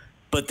pain.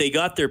 But they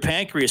got their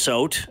pancreas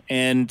out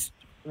and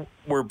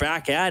we're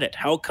back at it.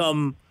 How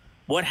come?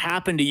 What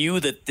happened to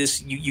you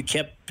that you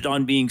kept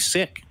on being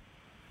sick?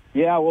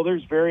 Yeah, well,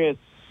 there's various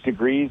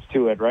degrees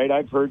to it, right?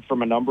 I've heard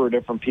from a number of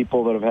different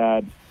people that have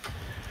had,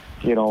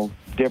 you know,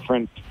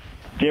 different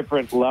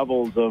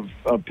levels of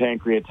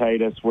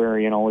pancreatitis where,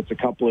 you know, it's a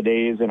couple of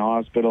days in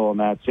hospital and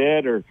that's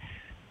it. Or,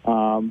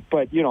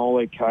 but, you know,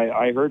 like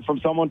I heard from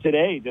someone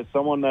today, just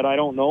someone that I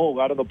don't know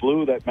out of the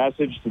blue that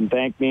messaged and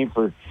thanked me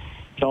for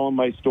telling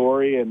my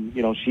story. And,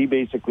 you know, she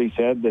basically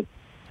said that,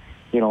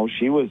 you know,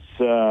 she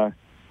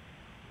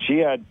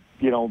had,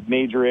 you know,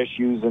 major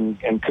issues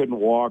and couldn't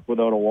walk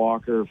without a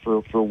walker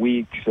for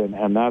weeks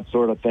and that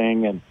sort of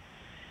thing. And,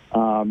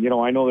 you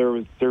know, I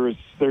know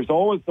there's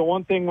always the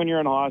one thing when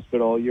you're in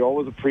hospital, you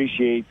always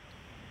appreciate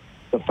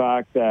the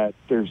fact that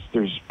there's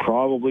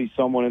probably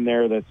someone in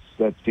there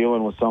that's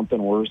dealing with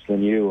something worse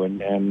than you.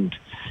 And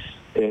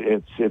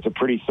it's a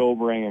pretty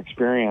sobering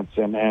experience.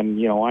 And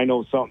you know, I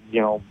know some,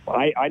 you know,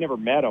 I never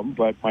met him,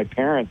 but my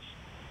parents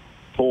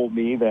told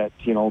me that,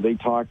 you know, they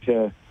talked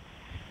to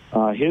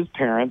his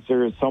parents. There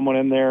was someone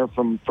in there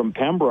from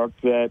Pembroke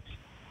that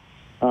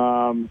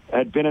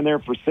had been in there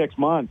for 6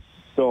 months.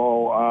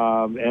 So,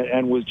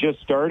 and was just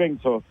starting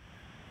to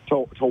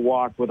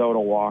walk without a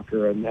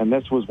walker. And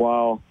this was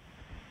while,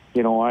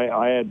 you know,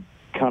 I had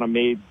kind of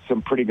made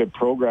some pretty good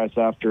progress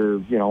after,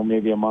 you know,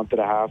 maybe a month and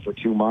a half or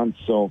 2 months.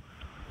 So,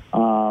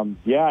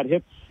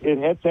 it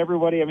hits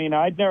everybody. I mean,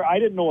 I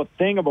didn't know a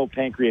thing about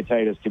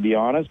pancreatitis, to be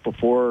honest,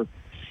 before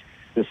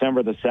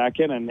December the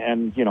 2nd.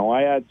 And, you know,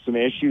 I had some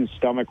issues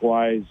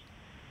stomach-wise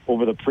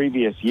over the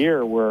previous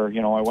year where,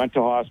 you know, I went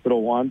to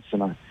hospital once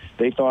and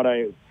they thought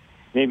I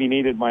maybe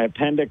needed my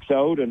appendix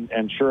out.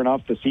 And sure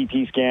enough, the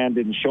CT scan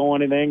didn't show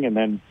anything. And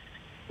then,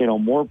 you know,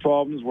 more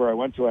problems where I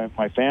went to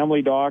my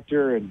family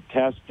doctor and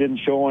tests didn't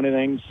show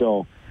anything.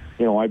 So,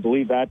 you know, I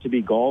believe that to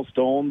be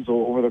gallstones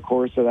over the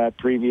course of that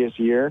previous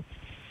year.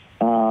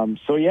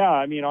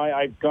 I mean,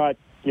 I've got,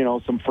 you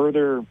know, some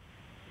further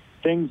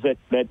things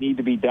that need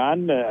to be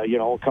done, you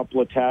know, a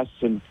couple of tests,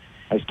 and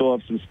I still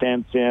have some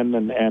stents in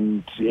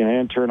and you know,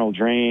 internal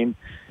drain.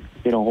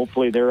 You know,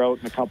 hopefully they're out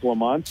in a couple of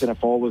months, and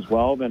if all is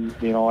well, then,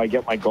 you know, I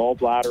get my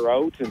gallbladder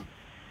out. And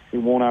we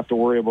won't have to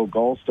worry about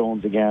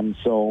gallstones again.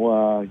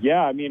 So,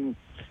 yeah, I mean,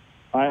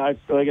 I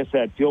like I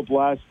said, feel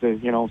blessed,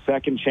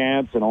 second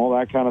chance and all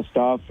that kind of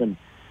stuff. And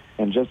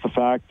just the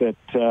fact that,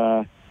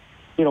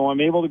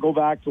 I'm able to go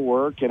back to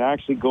work and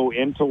actually go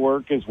into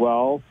work as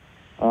well.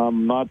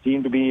 Not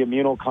deemed to be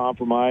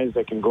immunocompromised.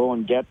 I can go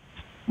and get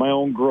my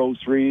own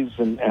groceries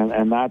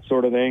and that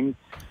sort of thing.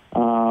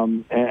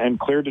 And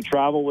cleared to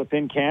travel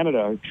within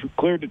Canada,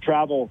 cleared to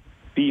travel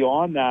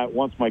beyond that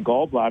once my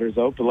gallbladder's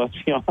out. But let's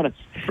be honest,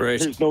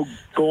 There's no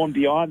going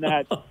beyond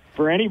that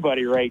for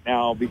anybody right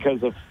now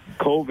because of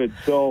COVID.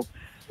 So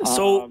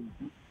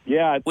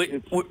yeah,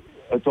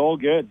 it's all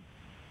good.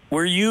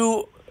 Were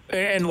you?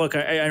 And look,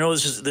 I know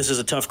this is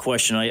a tough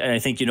question. I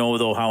think you know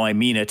though how I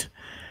mean it.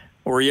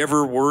 Were you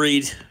ever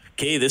worried?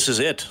 Okay, this is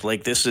it.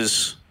 Like this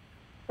is,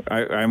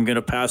 I'm going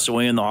to pass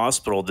away in the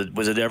hospital.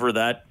 Was it ever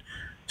that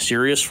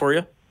serious for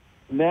you?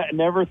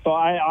 Never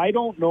thought. I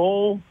don't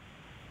know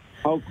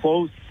how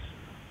close.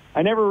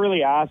 I never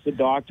really asked the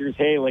doctors,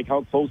 hey, like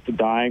how close to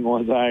dying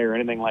was I or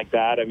anything like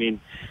that. I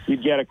mean,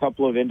 you'd get a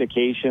couple of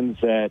indications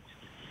that,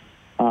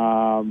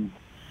 I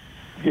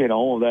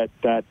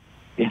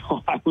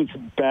was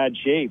in bad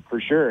shape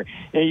for sure.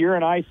 And you're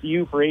in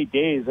ICU for 8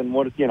 days, and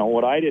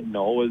what I didn't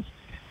know was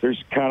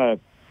there's kind of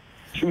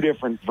two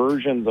different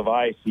versions of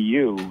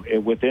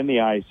ICU within the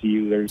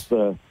ICU. There's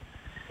the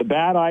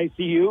bad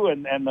ICU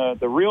and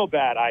the real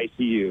bad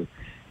ICU.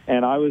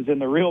 And I was in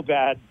the real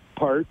bad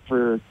part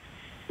for,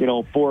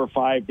 4 or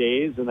 5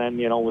 days, and then,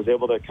 was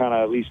able to kind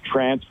of at least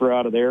transfer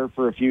out of there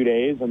for a few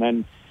days. And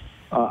then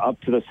up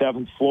to the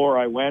 7th floor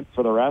I went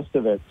for the rest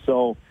of it.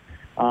 So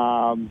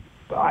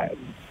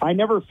I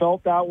never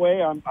felt that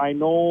way. I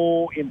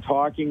know in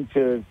talking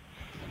to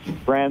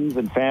friends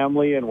and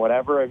family and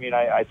whatever, I mean,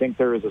 I think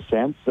there is a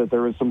sense that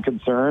there was some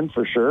concern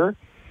for sure.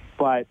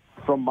 But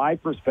from my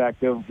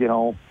perspective,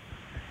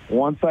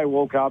 once I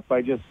woke up,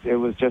 it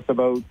was just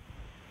about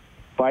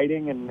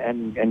fighting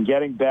and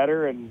getting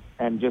better and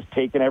just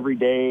taking every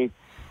day,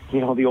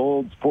 the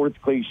old sports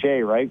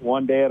cliche, right?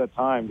 One day at a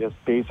time, just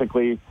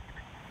basically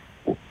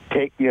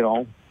take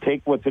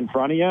what's in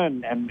front of you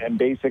and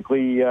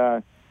basically,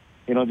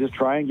 just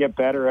try and get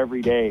better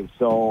every day.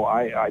 So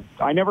I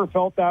never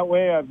felt that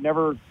way. I've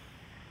never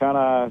kind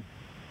of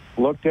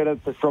looked at it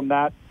from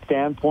that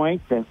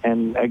standpoint.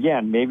 And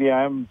again, maybe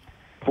I'm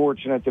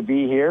fortunate to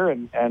be here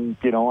and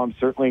I'm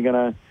certainly going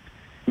to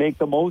make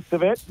the most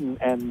of it.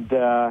 And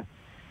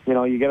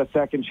you get a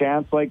second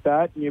chance like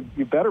that, and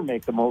you better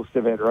make the most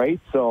of it, right?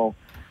 So,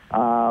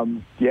 I'll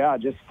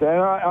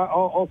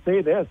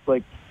say this,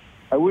 like,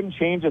 I wouldn't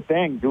change a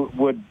thing.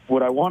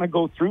 Would I want to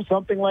go through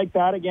something like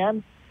that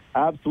again?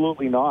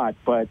 Absolutely not.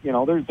 But,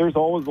 there's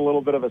always a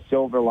little bit of a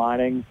silver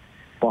lining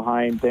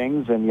behind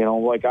things. And,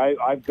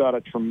 I've got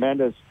a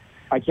tremendous,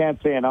 I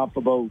can't say enough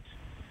about,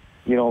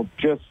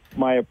 just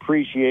my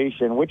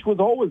appreciation, which was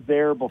always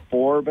there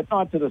before, but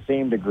not to the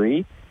same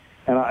degree.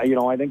 And,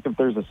 I think that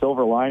there's a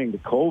silver lining to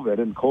COVID,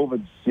 and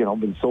COVID's,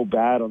 been so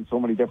bad on so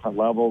many different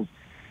levels.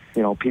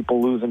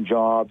 People losing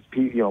jobs,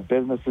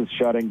 businesses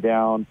shutting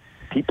down,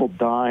 people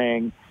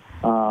dying,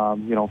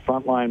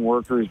 frontline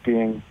workers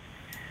being,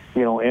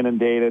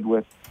 inundated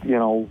with,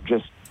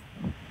 just,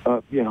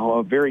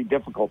 a very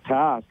difficult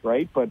task,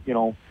 right? But,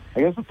 I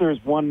guess if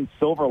there's one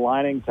silver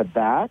lining to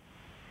that,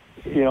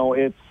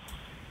 it's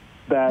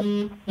that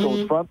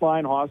those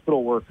frontline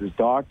hospital workers,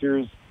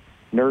 doctors,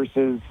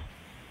 nurses,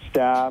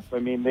 staff, I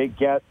mean, they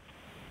get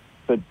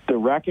the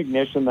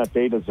recognition that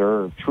they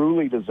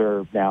truly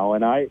deserve now.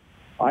 And I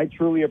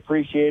truly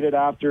appreciate it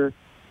after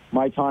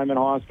my time in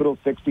hospital,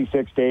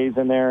 66 days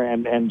in there.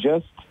 And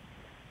just,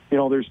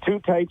 there's two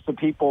types of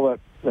people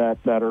that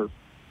are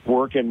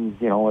working,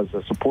 as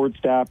a support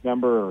staff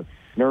member or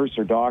nurse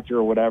or doctor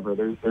or whatever.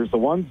 There's the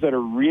ones that are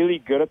really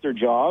good at their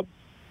job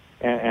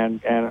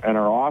and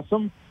are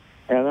awesome.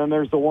 And then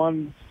there's the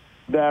ones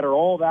that are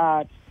all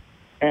that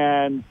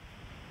and,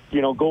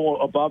 go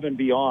above and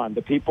beyond.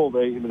 The people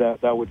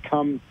that would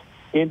come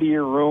into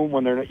your room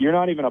when you're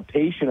not even a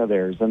patient of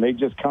theirs, and they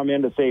just come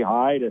in to say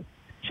hi, to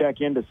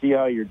check in to see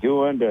how you're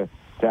doing, to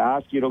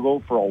ask you to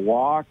go for a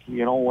walk,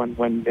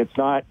 when it's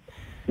not,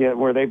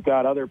 where they've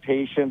got other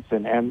patients.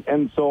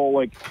 And so,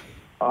 like,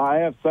 I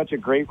have such a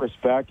great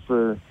respect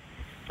for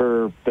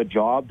the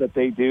job that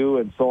they do.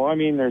 And so, I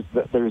mean, there's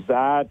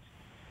that.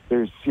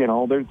 There's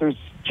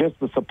just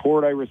the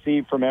support I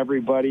receive from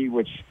everybody,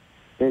 which,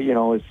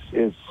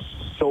 is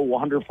so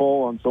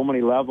wonderful on so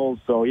many levels.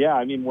 So, yeah,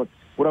 I mean, would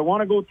I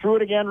want to go through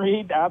it again,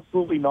 Reed?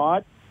 Absolutely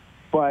not.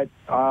 But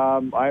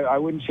I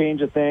wouldn't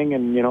change a thing.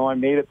 And, I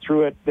made it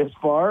through it this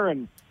far.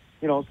 And,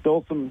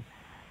 still some,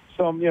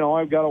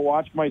 I've got to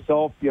watch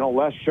myself,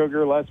 less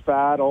sugar, less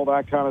fat, all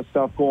that kind of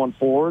stuff going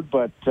forward.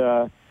 But,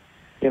 for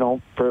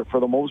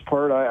the most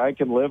part, I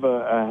can live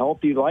a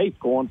healthy life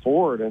going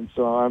forward. And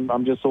so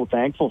I'm just so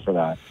thankful for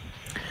that.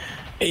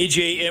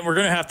 AJ, and we're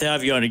going to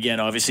have you on again,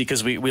 obviously,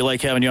 because we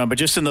like having you on. But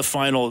just in the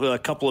final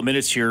couple of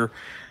minutes here,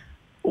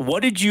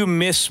 what did you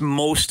miss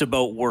most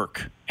about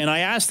work? And I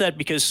ask that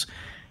because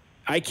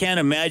I can't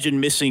imagine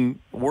missing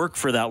work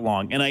for that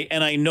long. And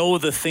I know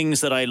the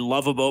things that I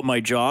love about my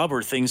job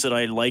or things that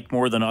I like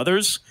more than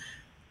others.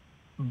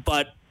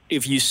 But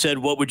if you said,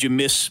 what would you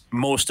miss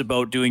most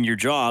about doing your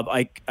job?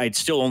 I'd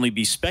still only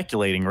be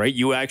speculating, right?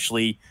 You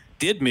actually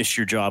did miss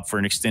your job for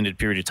an extended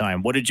period of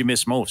time. What did you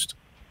miss most?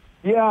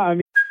 Yeah, I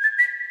mean,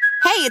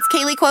 Hey, it's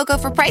Kaylee Cuoco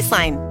for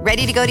Priceline.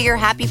 Ready to go to your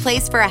happy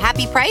place for a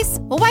happy price?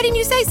 Well, why didn't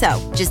you say so?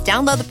 Just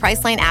download the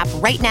Priceline app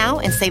right now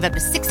and save up to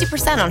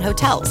 60% on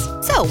hotels.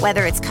 So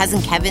whether it's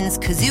Cousin Kevin's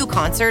Kazoo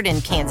Concert in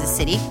Kansas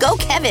City, go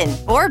Kevin,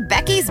 or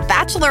Becky's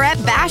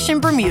Bachelorette Bash in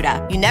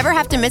Bermuda, you never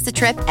have to miss a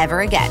trip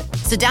ever again.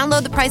 So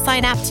download the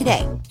Priceline app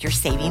today. Your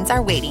savings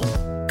are waiting.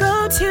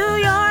 Go to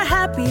your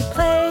happy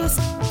place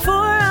for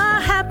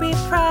a happy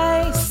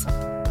price.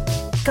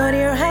 Go to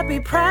your happy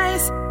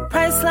price,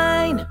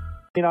 Priceline.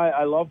 you know,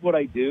 I love what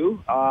I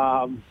do.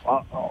 I'll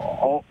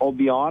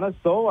be honest,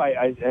 though.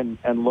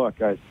 Look,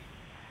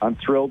 I'm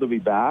thrilled to be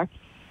back.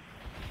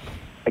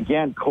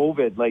 Again,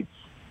 COVID, like,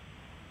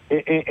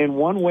 in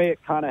one way it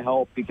kind of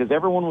helped because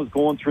everyone was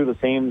going through the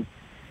same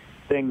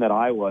thing that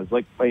I was.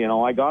 Like, you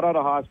know, I got out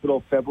of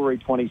hospital February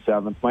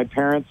 27th. My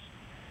parents,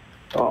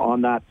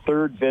 on that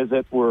third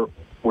visit, were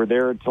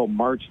there until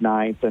March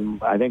 9th,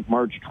 and I think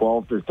March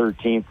 12th or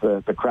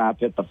 13th, the crap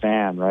hit the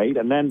fan, right?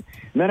 And then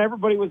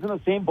everybody was in the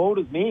same boat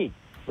as me,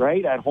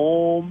 right? At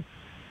home,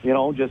 you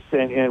know, just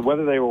and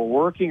whether they were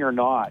working or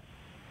not.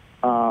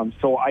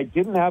 So I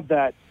didn't have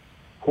that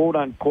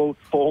quote-unquote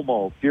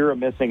FOMO, fear of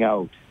missing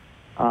out.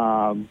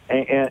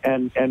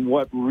 And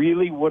what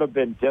really would have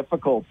been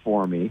difficult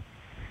for me,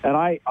 and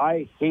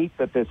I hate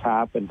that this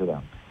happened to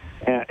them,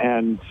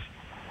 and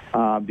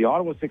the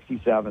Ottawa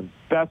 67,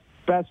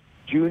 best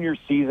junior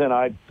season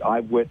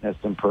I've witnessed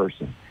in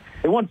person.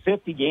 They won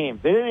 50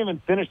 games. They didn't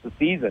even finish the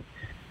season.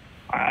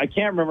 I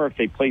can't remember if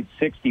they played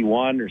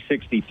 61 or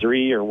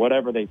 63 or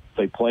whatever they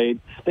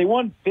played. They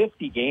won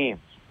 50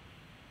 games.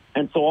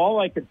 And so all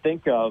I could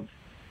think of,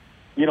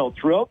 you know,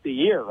 throughout the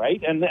year,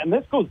 right? And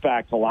this goes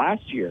back to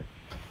last year.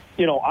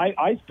 You know,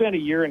 I spent a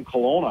year in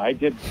Kelowna. I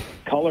did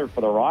color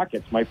for the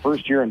Rockets, my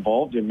first year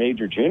involved in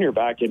Major Junior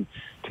back in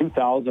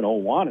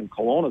 2001, and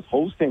Kelowna's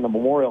hosting the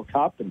Memorial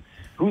Cup. And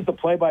who's the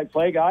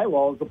play-by-play guy?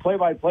 Well, the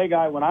play-by-play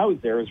guy when I was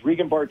there is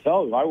Regan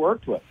Bartel, who I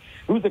worked with.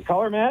 Who's the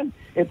color man?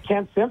 It's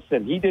Kent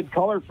Simpson. He did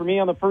color for me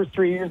on the first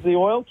 3 years of the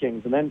Oil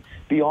Kings, and then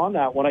beyond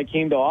that when I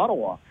came to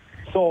Ottawa.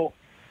 So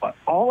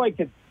all I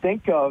could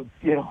think of,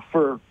 you know,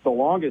 for the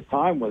longest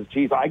time was,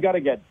 geez, I got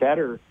to get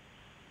better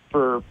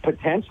for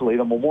potentially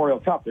the Memorial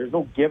Cup. There's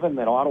no given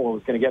that Ottawa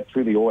was going to get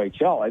through the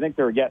OHL. I think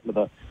they were getting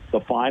to the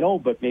final,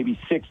 but maybe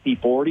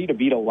 60-40 to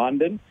beat a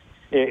London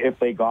if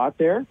they got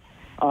there.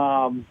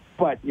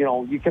 But, you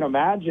know, you can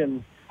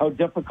imagine how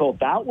difficult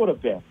that would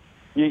have been.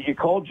 You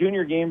called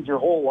junior games your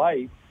whole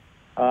life.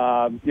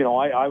 You know,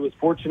 I was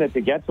fortunate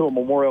to get to a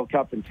Memorial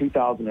Cup in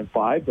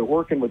 2005, but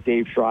working with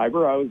Dave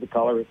Schreiber, I was the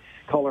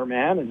color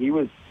man, and he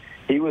was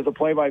a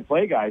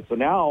play-by-play guy. So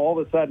now, all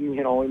of a sudden,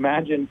 you know,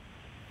 imagine,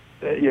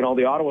 you know,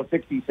 the Ottawa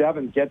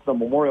 67 gets the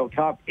Memorial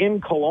Cup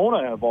in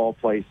Kelowna, of all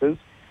places,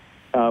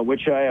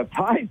 which I have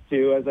ties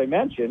to, as I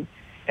mentioned.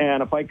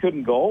 And if I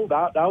couldn't go,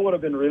 that would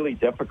have been really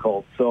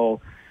difficult.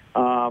 So,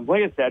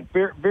 like I said,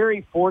 very,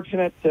 very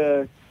fortunate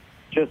to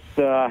just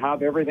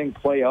have everything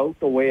play out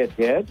the way it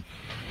did.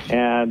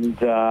 And,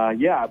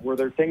 yeah, were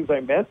there things I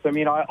missed? I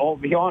mean, I'll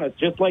be honest,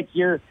 just like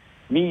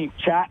me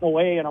chatting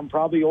away, and I'm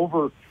probably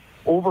over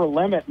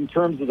limit in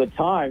terms of the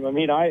time. I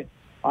mean, I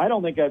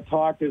don't think I've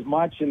talked as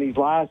much in these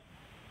last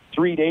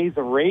 3 days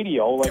of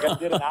radio. Like, I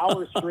did an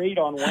hour straight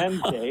on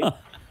Wednesday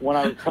when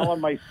I was telling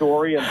my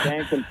story and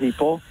thanking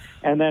people.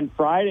 And then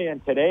Friday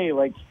and today,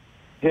 like,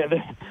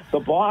 the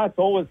boss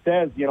always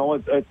says, you know,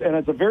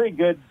 it's a very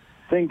good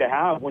thing to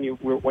have when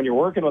you're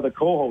working with a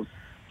co-host.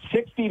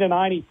 60 to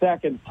 90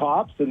 seconds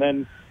tops, and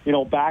then, you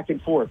know, back and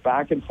forth,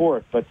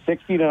 but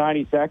 60 to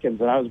 90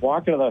 seconds. And I was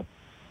walking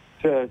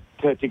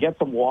to get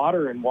some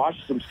water and wash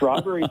some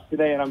strawberries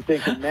today, and I'm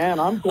thinking, man,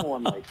 I'm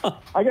going, like,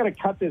 I got to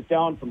cut this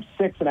down from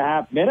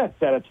 6.5 minutes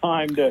at a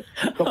time to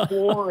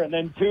 4 and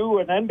then 2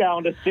 and then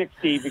down to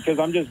 60 because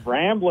I'm just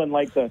rambling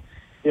like the,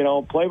 you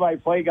know,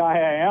 play-by-play guy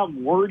I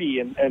am,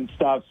 wordy and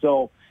stuff.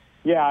 So,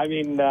 yeah, I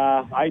mean,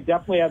 I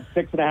definitely have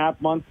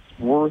 6.5 months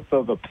worth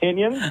of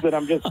opinions that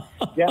I'm just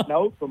getting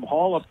out, from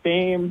Hall of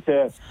Fame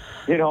to,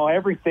 you know,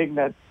 everything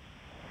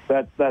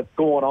that's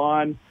going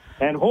on.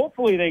 And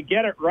hopefully they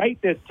get it right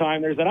this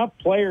time. There's enough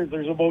players.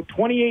 There's about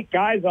 28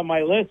 guys on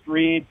my list,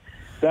 Reed,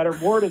 that are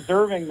more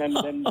deserving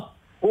than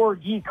poor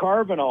Guy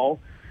Carbonneau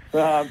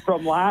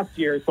from last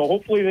year. So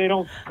hopefully they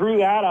don't screw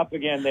that up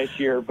again this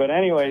year. But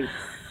anyways,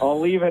 I'll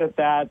leave it at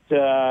that.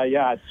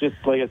 Yeah, it's just,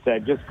 like I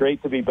said, just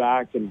great to be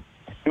back and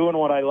doing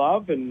what I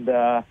love, and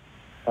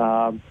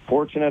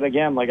fortunate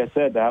again, like I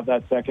said, to have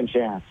that second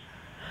chance.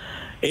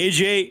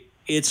 AJ,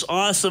 it's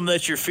awesome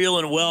that you're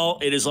feeling well.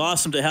 It is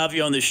awesome to have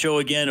you on the show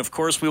again. Of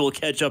course, we will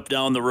catch up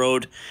down the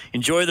road.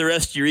 Enjoy the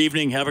rest of your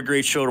evening. Have a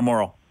great show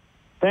tomorrow.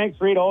 Thanks,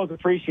 Reed. Always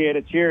appreciate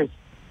it. Cheers.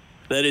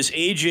 That is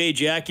AJ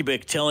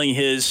Jakubec telling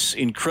his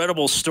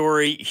incredible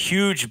story.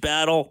 Huge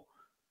battle.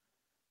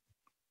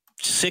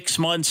 6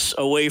 months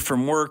away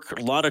from work,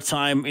 a lot of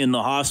time in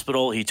the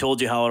hospital. He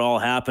told you how it all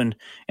happened,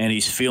 and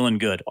he's feeling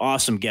good.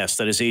 Awesome guest.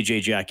 That is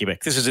AJ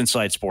Jakubec. This is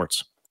Inside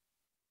Sports.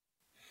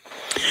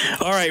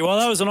 All right, well,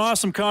 that was an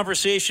awesome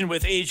conversation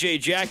with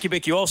AJ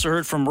Jakubec. You also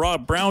heard from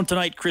Rob Brown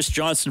tonight, Chris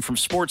Johnson from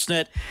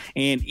Sportsnet,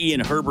 and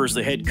Ian Herbers,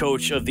 the head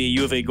coach of the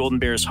U of A Golden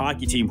Bears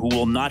hockey team, who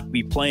will not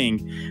be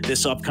playing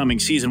this upcoming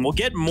season. We'll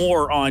get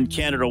more on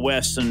Canada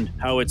West and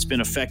how it's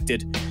been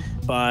affected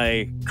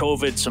by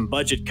COVID, some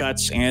budget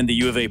cuts, and the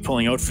U of A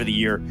pulling out for the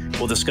year.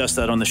 We'll discuss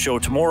that on the show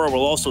tomorrow. We're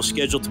also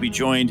scheduled to be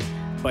joined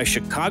by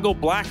Chicago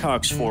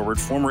Blackhawks forward,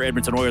 former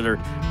Edmonton Oiler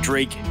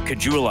Drake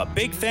Caggiula.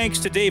 Big thanks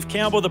to Dave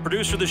Campbell, the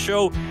producer of the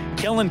show.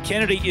 Kellen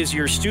Kennedy is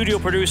your studio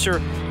producer.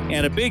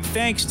 And a big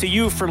thanks to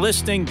you for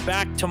listening.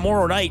 Back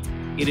tomorrow night.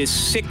 It is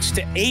 6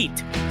 to 8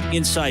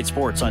 Inside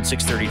Sports on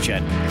 630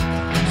 CHED.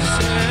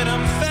 Said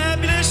I'm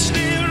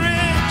fabulously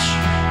rich.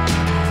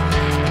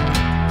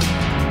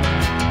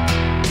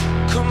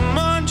 Come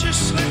on,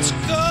 just let's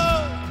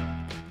go.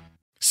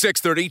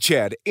 630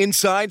 CHED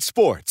Inside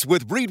Sports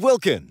with Reed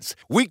Wilkins.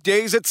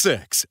 Weekdays at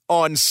 6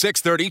 on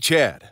 630 CHED.